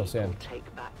 Yeah, of course. Yeah.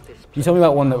 You told me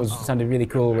about one that sounded really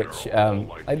cool, which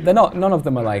they're not. None of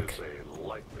them are like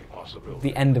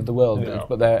the end of the world,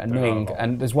 but they're annoying.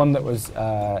 And there's one that was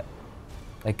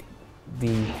like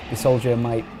the soldier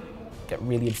might get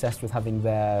really obsessed with having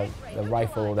their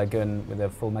rifle or their gun with a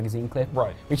full magazine clip.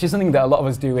 Right. Which is something that a lot of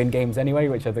us do in games anyway,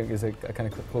 which I think is a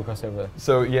kind of cool crossover.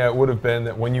 So yeah, it would have been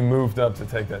that when you moved up to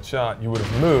take that shot, you would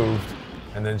have moved,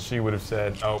 and then she would have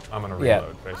said, "Oh, I'm gonna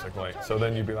reload," basically. So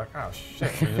then you'd be like, "Oh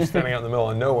shit, you're just standing out in the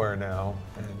middle of nowhere now."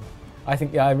 And I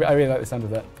think I really like the sound of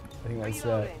that. I think that's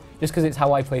just because it's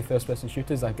how I play first-person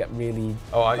shooters. I get really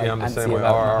I'm the same way.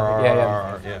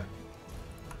 Yeah.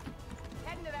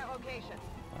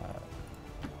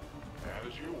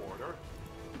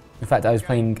 In fact, I was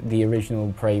playing the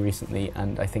original Prey recently,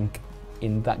 and I think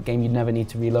in that game you'd never need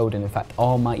to reload, and in fact,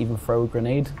 might even throw a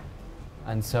grenade.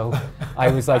 And so I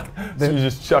was like, so you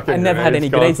just chuck it. I never had any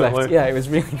grenades left. Yeah, it was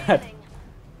really bad.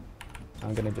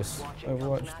 I'm gonna just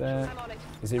Overwatch there.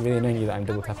 Is it really annoying you that I'm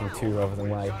double tapping 2 rather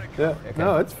than Y? Yeah. Okay.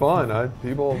 No, it's fine.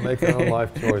 People make their own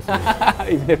life choices.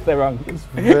 Even if they're wrong. It's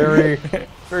very,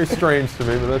 very strange to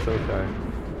me, but that's okay.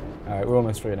 All right, we're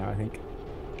almost through now, I think.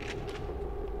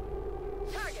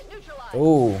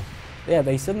 Oh, yeah,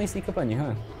 they suddenly sneak up on you,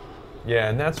 huh? Yeah,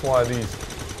 and that's why these,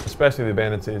 especially the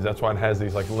abandoned cities, that's why it has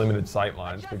these like limited sight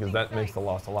lines, because that makes the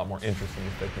Lost a lot more interesting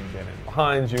if they can get in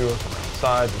behind you or from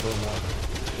outside. There's a little more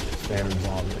standard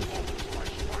zombies.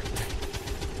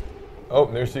 Oh,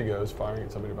 there she goes, firing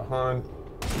at somebody behind.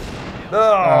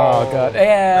 Oh God!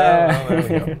 Yeah. There we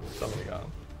go. Somebody got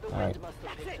him. All right.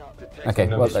 Okay,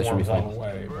 well that should be fine.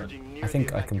 I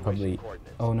think I can probably.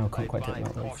 Oh no, can't quite take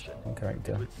that with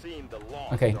character.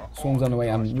 Okay, swarm's on the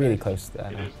way. I'm really close there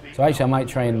now. So actually, I might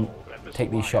try and take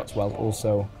these shots while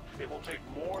also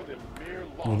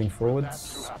moving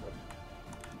forwards.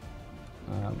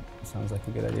 Sounds like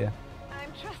a good idea.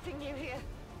 I'm trusting you here.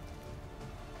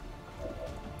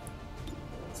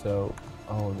 So,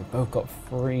 they both got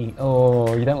 3.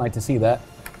 Oh, you don't like to see that.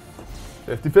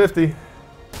 50-50.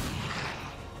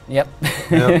 Yep.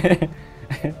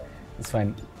 It's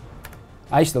fine.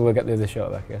 I still will get the other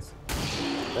shot back, I guess.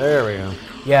 There we go.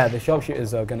 Yeah, the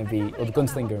sharpshooters are going to be, or the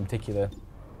gunslinger in particular,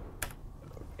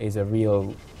 is a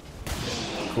real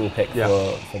cool pick for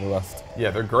the Rust.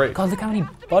 Yeah, they're great. God, look how many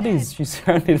bodies she's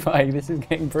surrounded by. This is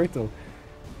getting brutal.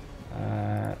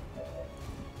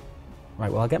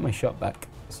 Right, well, I'll get my shot back.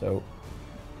 So,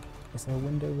 is there a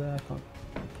window there? I can't.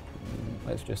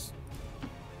 Let's just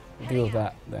deal with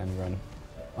that, then run.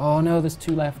 Oh no, there's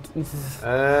 2 left.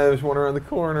 There's one around the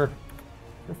corner.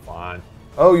 You're fine.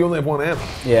 Oh, you only have 1 ammo.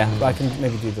 Yeah, but I can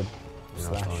maybe do the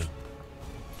slash. Fine.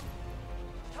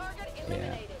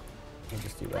 Yeah, I'll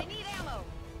just do that.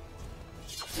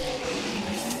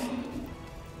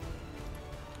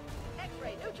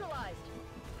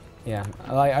 Yeah,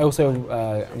 I also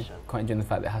I'm quite enjoying the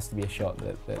fact that it has to be a shot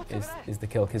that is the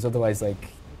kill, because otherwise, like,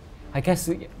 I guess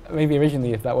maybe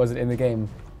originally if that wasn't in the game,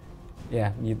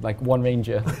 yeah, you'd like one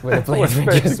ranger with a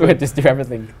blade would just do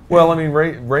everything. Well, I mean,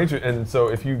 ranger, and so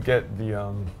if you get the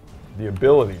the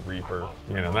ability Reaper.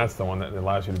 You know, that's the one that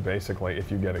allows you to basically, if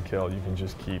you get a kill, you can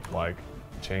just keep like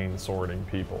chain sorting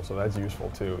people. So that's useful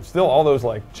too. Still, all those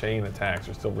like chain attacks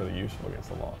are still really useful against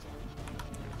the Lost.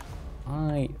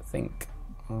 I think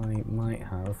I might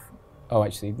have. Oh,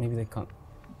 actually, maybe they can't.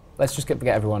 Let's just get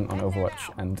everyone on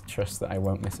Overwatch and trust that I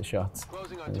won't miss a shot.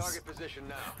 Closing on target position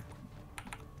now.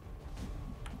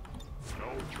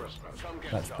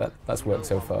 That's worked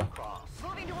so far.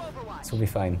 Moving to Overwatch. This will be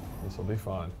fine. This will be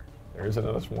fun. There is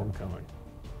another swarm coming.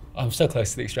 I'm so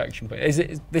close to the extraction point.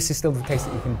 This is still the case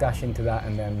that you can dash into that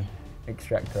and then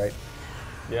extract, right?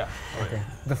 Yeah. Okay.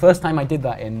 The first time I did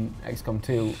that in XCOM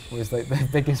 2 was like the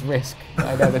biggest risk that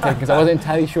I'd ever taken because I wasn't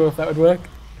entirely sure if that would work.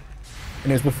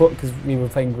 And it was before, because we were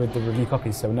playing with the review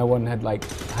copies, so no one had like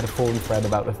had a forum thread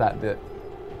about the fact that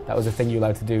that was a thing you're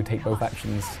allowed to do, take both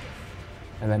actions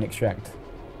and then extract.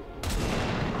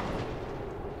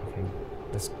 Okay.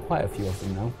 There's quite a few of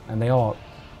them now, and they are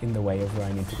in the way of where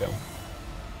I need to go.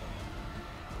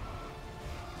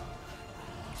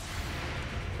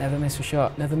 Never miss a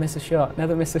shot, never miss a shot,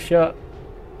 never miss a shot.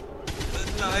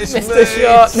 Nice Missed a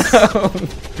shot, no!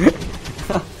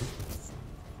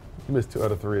 You missed 2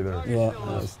 out of 3 there. Yeah,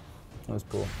 that was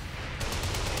cool.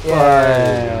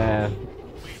 Yeah!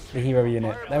 The hero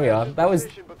unit, there we are.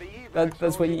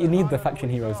 That's what you need, the faction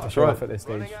heroes to show off at this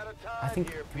stage. I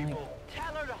think, can I...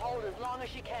 Tell her to hold as long as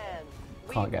she can.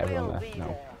 Can't get everyone there,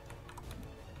 no.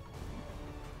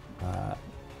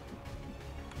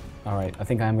 Alright, I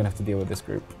think I'm going to have to deal with this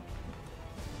group.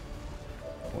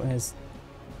 Where's...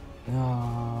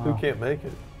 No. Who can't make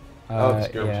it? Yeah.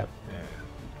 Yeah.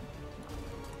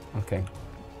 Okay.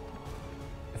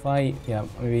 If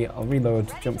maybe I'll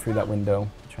reload, jump through that window,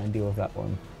 try and deal with that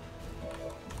one.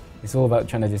 It's all about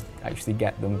trying to just actually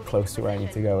get them close to where I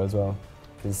need to go as well.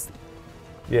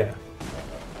 Yeah.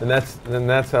 And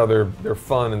that's how they're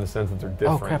fun in the sense that they're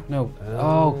different. Oh crap, no.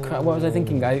 Oh crap, what was I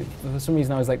thinking? For some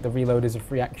reason I was like, the reload is a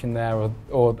free action there,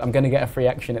 or I'm going to get a free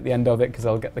action at the end of it because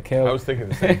I'll get the kill. I was thinking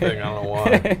the same thing, I don't know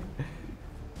why.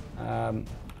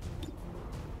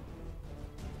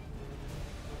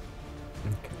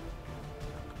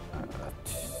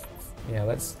 Yeah,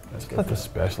 let's go. Let the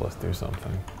specialist do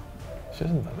something. She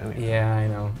hasn't done anything. Yeah, I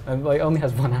know. And like only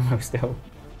has 1 ammo still.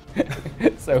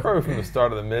 So probably from the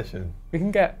start of the mission. We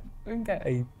can get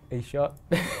a shot.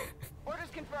 Orders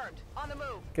confirmed. On the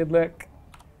move. Good luck.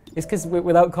 It's because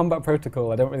without combat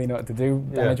protocol, I don't really know what to do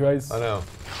damage-wise. I know.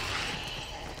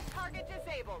 Target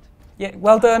disabled. Yeah,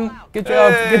 well done. Good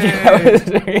job. Hey. Good job.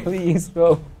 It's really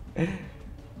useful.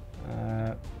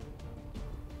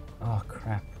 Oh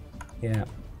crap. Yeah,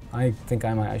 I think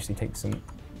I might actually take some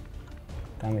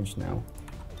damage now.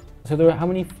 So there were how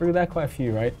many through there? Quite a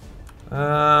few, right?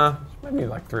 Maybe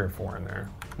like 3 or 4 in there.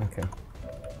 Okay.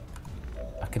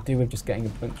 I could do with just getting a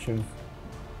bunch of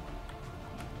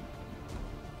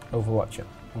Overwatch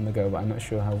on the go, but I'm not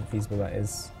sure how feasible that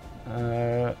is.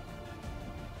 You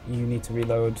need to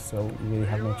reload, so you really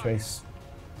have no choice.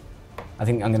 I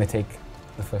think I'm going to take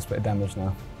the first bit of damage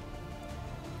now.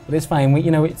 But it's fine,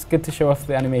 it's good to show off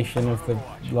the animation of the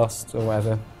Lost or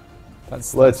whatever.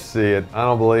 Let's see it. I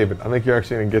don't believe it. I think you're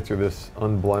actually going to get through this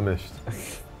unblemished.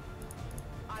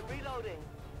 I'm reloading.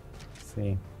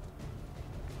 See.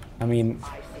 I mean,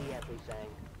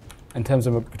 in terms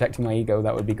of protecting my ego,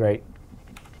 that would be great.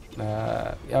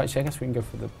 Actually, I guess we can go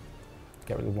for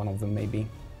get rid of one of them, maybe.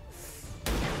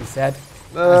 He said,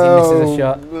 as he misses a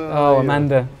shot. Oh,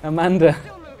 Amanda. Amanda.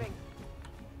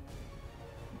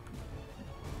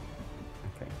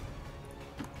 Okay.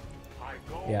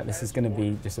 Yeah, this is going to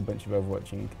be just a bunch of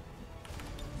Overwatching.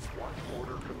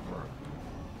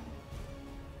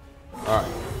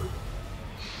 Alright.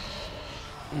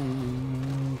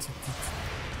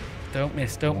 Don't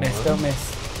miss, don't miss, don't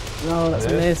miss. No, that's a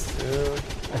miss.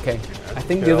 Okay, I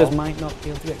think the others might not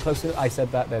be able to get close enough. I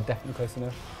said that, they're definitely close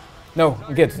enough. No,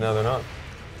 I'm good. No, they're not.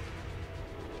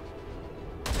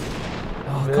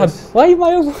 Oh god, why am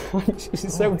I Overwatch? This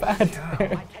is so bad.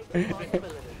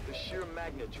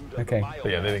 Okay.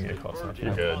 But yeah, they didn't get close enough.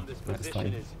 You're good. That's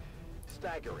fine.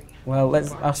 Well,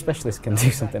 our specialist can do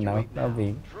something now. That'll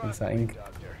be exciting.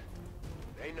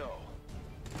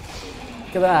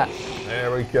 Look at that.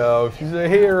 There we go. She's a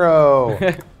hero.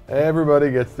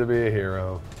 Everybody gets to be a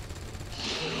hero.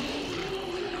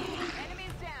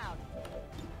 Enemies down.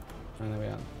 And there we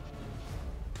are.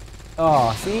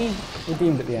 Oh, see?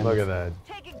 Redeemed at the end. Look at that.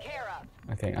 Taken care of.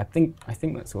 Okay, I think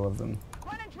that's all of them.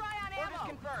 Run and try on ammo. Orders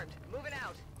confirmed. Moving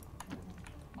out.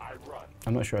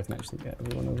 I'm not sure I can actually get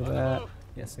everyone over there.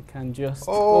 Yes, I can just.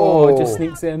 Oh, it just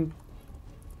sneaks in.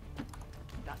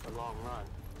 That's a long run.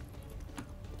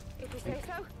 If you say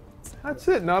so. That's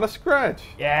it, not a scratch.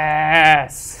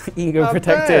 Yes! Ego Not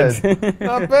protected. bad.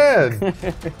 Not bad.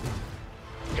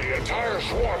 The entire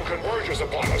swarm converges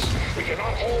upon us. We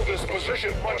cannot hold this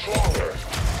position much longer.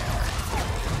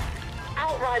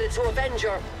 Outrider to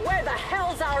Avenger, where the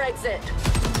hell's our exit?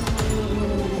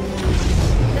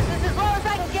 This is as low as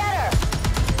I can get her.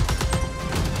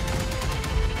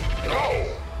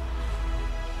 No!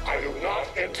 I do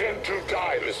not intend to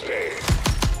die this day.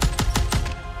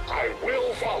 I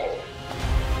will follow.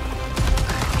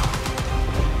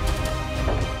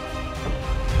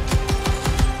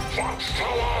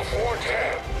 Foxtala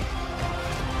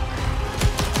 410.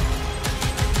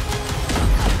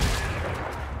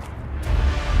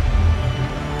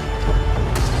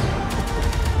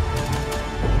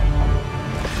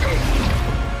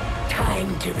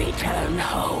 Time to return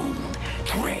home,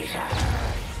 traitor.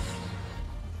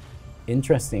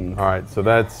 Interesting. All right, so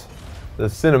that's the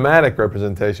cinematic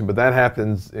representation, but that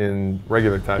happens in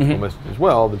regular tactical missions as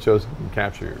well. The Chosen can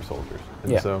capture your soldiers.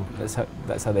 And Yeah, so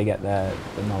that's how they get the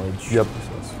knowledge. Yep.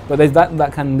 But there's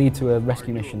that can lead to a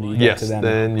rescue mission that you get yes, to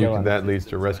then you go can, on. that leads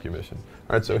to a rescue mission.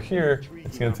 All right, so here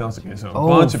it's going to tell us, okay, so a Oh,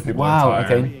 bunch of people wow, are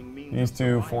tired. okay. These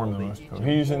two form the most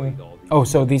cohesion. Oh,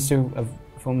 so these two have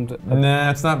formed. Nah,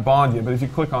 it's not bond yet, but if you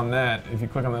click on that, if you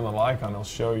click on that little icon, it'll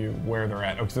show you where they're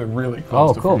at. Because they're really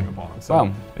close Oh, to cool. forming a bond. So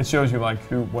Wow. it shows you like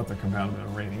what the compatibility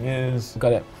rating is.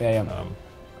 Got it. Yeah, yeah.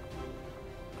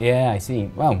 Yeah, I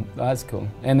see. Wow, that's cool.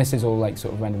 And this is all like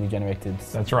sort of randomly generated.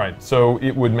 That's right. So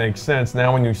it would make sense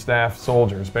now when you staff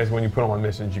soldiers, basically when you put them on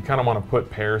missions, you kind of want to put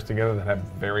pairs together that have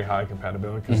very high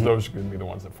compatibility because those are going to be the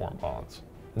ones that form bonds.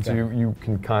 And so Okay. you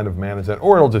can kind of manage that,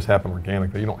 or it'll just happen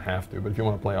organically. You don't have to, but if you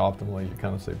want to play optimally, you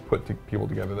kind of say put people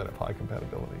together that have high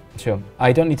compatibility. Sure.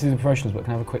 I don't need to do the promotions, but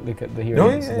can I have a quick look at the heroes? Oh,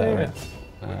 yeah, Is yeah, that yeah, all yeah. right?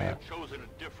 We may have chosen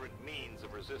a different means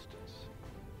of resistance,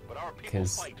 but our people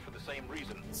 'Cause fight for the same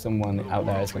reason. Someone out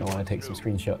there is going to want to take some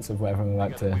screenshots of whatever I'm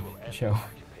about to show.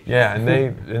 Yeah,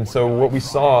 and so what we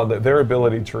saw, that their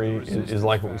ability tree is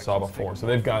like what we saw before. So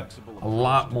they've got a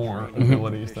lot more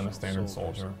abilities than a standard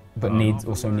soldier. But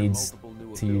also needs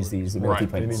to use these ability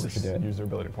Right, they need points to do to it. use their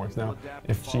ability points. Now,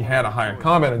 if she had a higher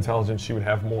combat intelligence, she would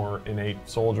have more innate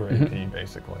soldier AP,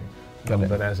 basically. Got it.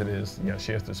 But as it is, yeah,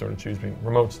 she has to sort of choose between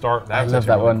remote start. I That's love actually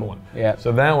that a really one. cool one. Yeah.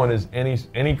 So that one is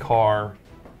any car,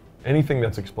 anything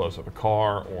that's explosive, a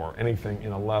car or anything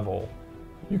in a level,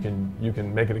 you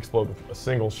can make it explode with a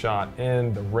single shot,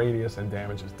 and the radius and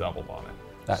damage is doubled on it.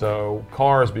 So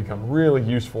cars become really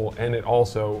useful, and it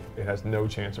has no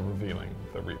chance of revealing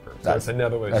the Reaper. So that's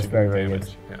another way that you very, can very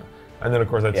damage. Yeah. And then of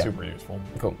course that's Yeah. super useful.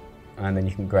 Cool. And then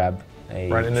you can grab a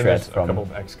Right, and then shred there's a from couple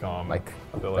of XCOM like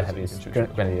the abilities that you heaviest can choose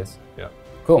from. grenadiers. Yeah.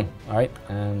 Cool. All right.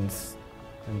 And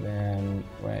then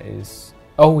where is?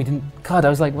 Oh, we didn't. God, I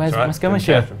was like, where's That's right, Muskelisha?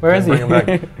 didn't catch him. Where is he? Didn't bring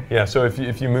him back. Yeah. So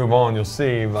if you move on, you'll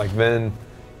see like then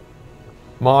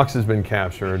Mox has been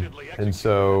captured, and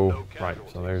so right.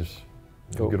 So there's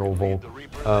good old Volt.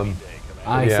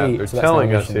 I yeah, see. they're So that's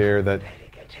telling our us mission. here that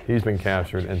he's been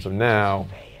captured, and so now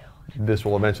this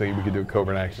will eventually, we could do a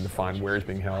covert action to find where he's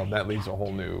being held. That leads to a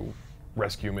whole new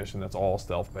rescue mission that's all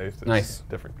stealth based. It's Nice. a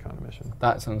different kind of mission.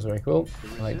 That sounds very cool.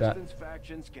 I like that.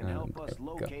 Can help us Got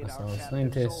locate our ourselves captive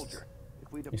scientist. soldier.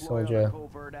 If we New deploy soldier. our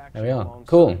covert action There we are. alongside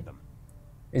Cool. them.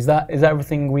 Is that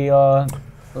everything we are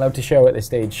allowed to show at this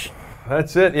stage?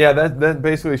 That's it. Yeah, that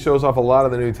basically shows off a lot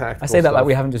of the new tactical I say that stuff. like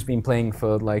we haven't just been playing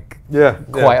for like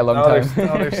quite a long time.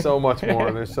 There's so much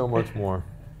more. There's so much more.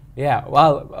 Yeah,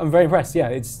 well, I'm very impressed. Yeah,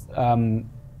 it's.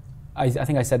 I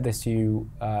think I said this to you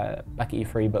back at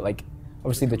E3, but like,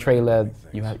 obviously the trailer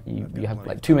you have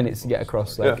like 2 minutes to get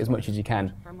across like as much as you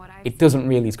can. It doesn't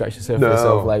really scratch the surface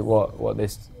of like what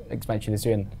this expansion is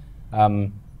doing,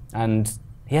 and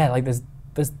yeah, like there's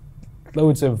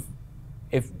loads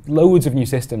of new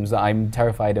systems that I'm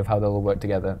terrified of how they'll all work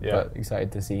together, but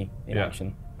excited to see in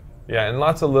action. Yeah, and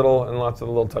lots of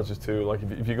little touches too. Like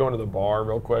if you go into the bar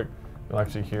real quick, you'll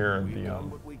actually hear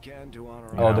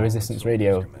the the Resistance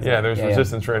radio. Yeah, there's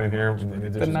Resistance radio here. In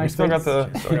addition, nice we still got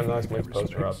things. the nice Wings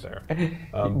poster up there. You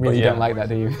really don't like that,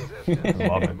 do you? I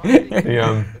love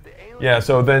it. Yeah,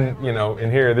 so then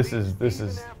in here, this is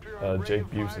Jake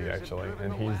Busey actually,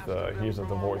 and he's the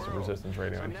voice of Resistance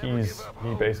Radio, and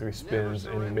he basically spins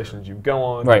any missions you go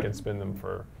on. Right. He can spin them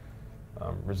for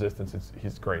Resistance.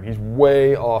 He's great. He's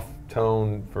way off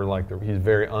tone for he's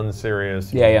very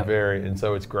unserious. He's and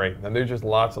so it's great. And there's just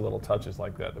lots of little touches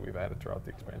like that we've added throughout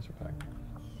the expansion pack.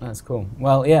 That's cool.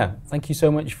 Well, yeah, thank you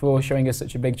so much for showing us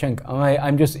such a big chunk.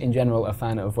 I'm just in general a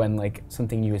fan of when like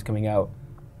something new is coming out,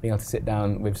 being able to sit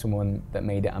down with someone that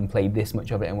made it and played this much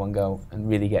of it in one go and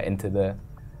really get into the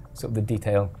sort of the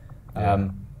detail.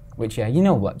 Which, yeah, you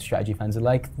know what strategy fans are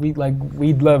like. We'd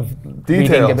love Details.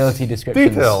 reading ability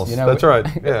descriptions. Details. You know? That's right.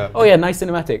 Yeah. Oh yeah, nice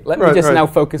cinematic. Let me just now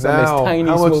focus on this tiny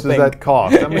how small much thing. does that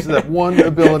cost? How much does that one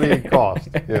ability cost?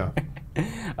 Yeah.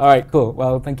 All right, cool.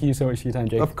 Well, thank you so much for your time,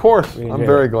 Jake. Of course. Really I'm enjoyed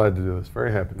very it. glad to do this.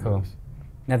 Very happy to do this.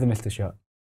 Never missed a shot.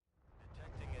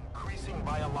 Detecting increasing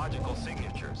biological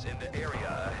signatures in the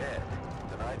area ahead.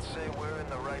 Then I'd say we're in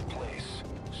the right place.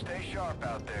 Stay sharp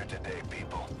out there today,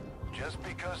 people. Just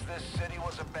because this city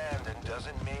was abandoned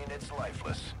doesn't mean it's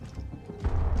lifeless.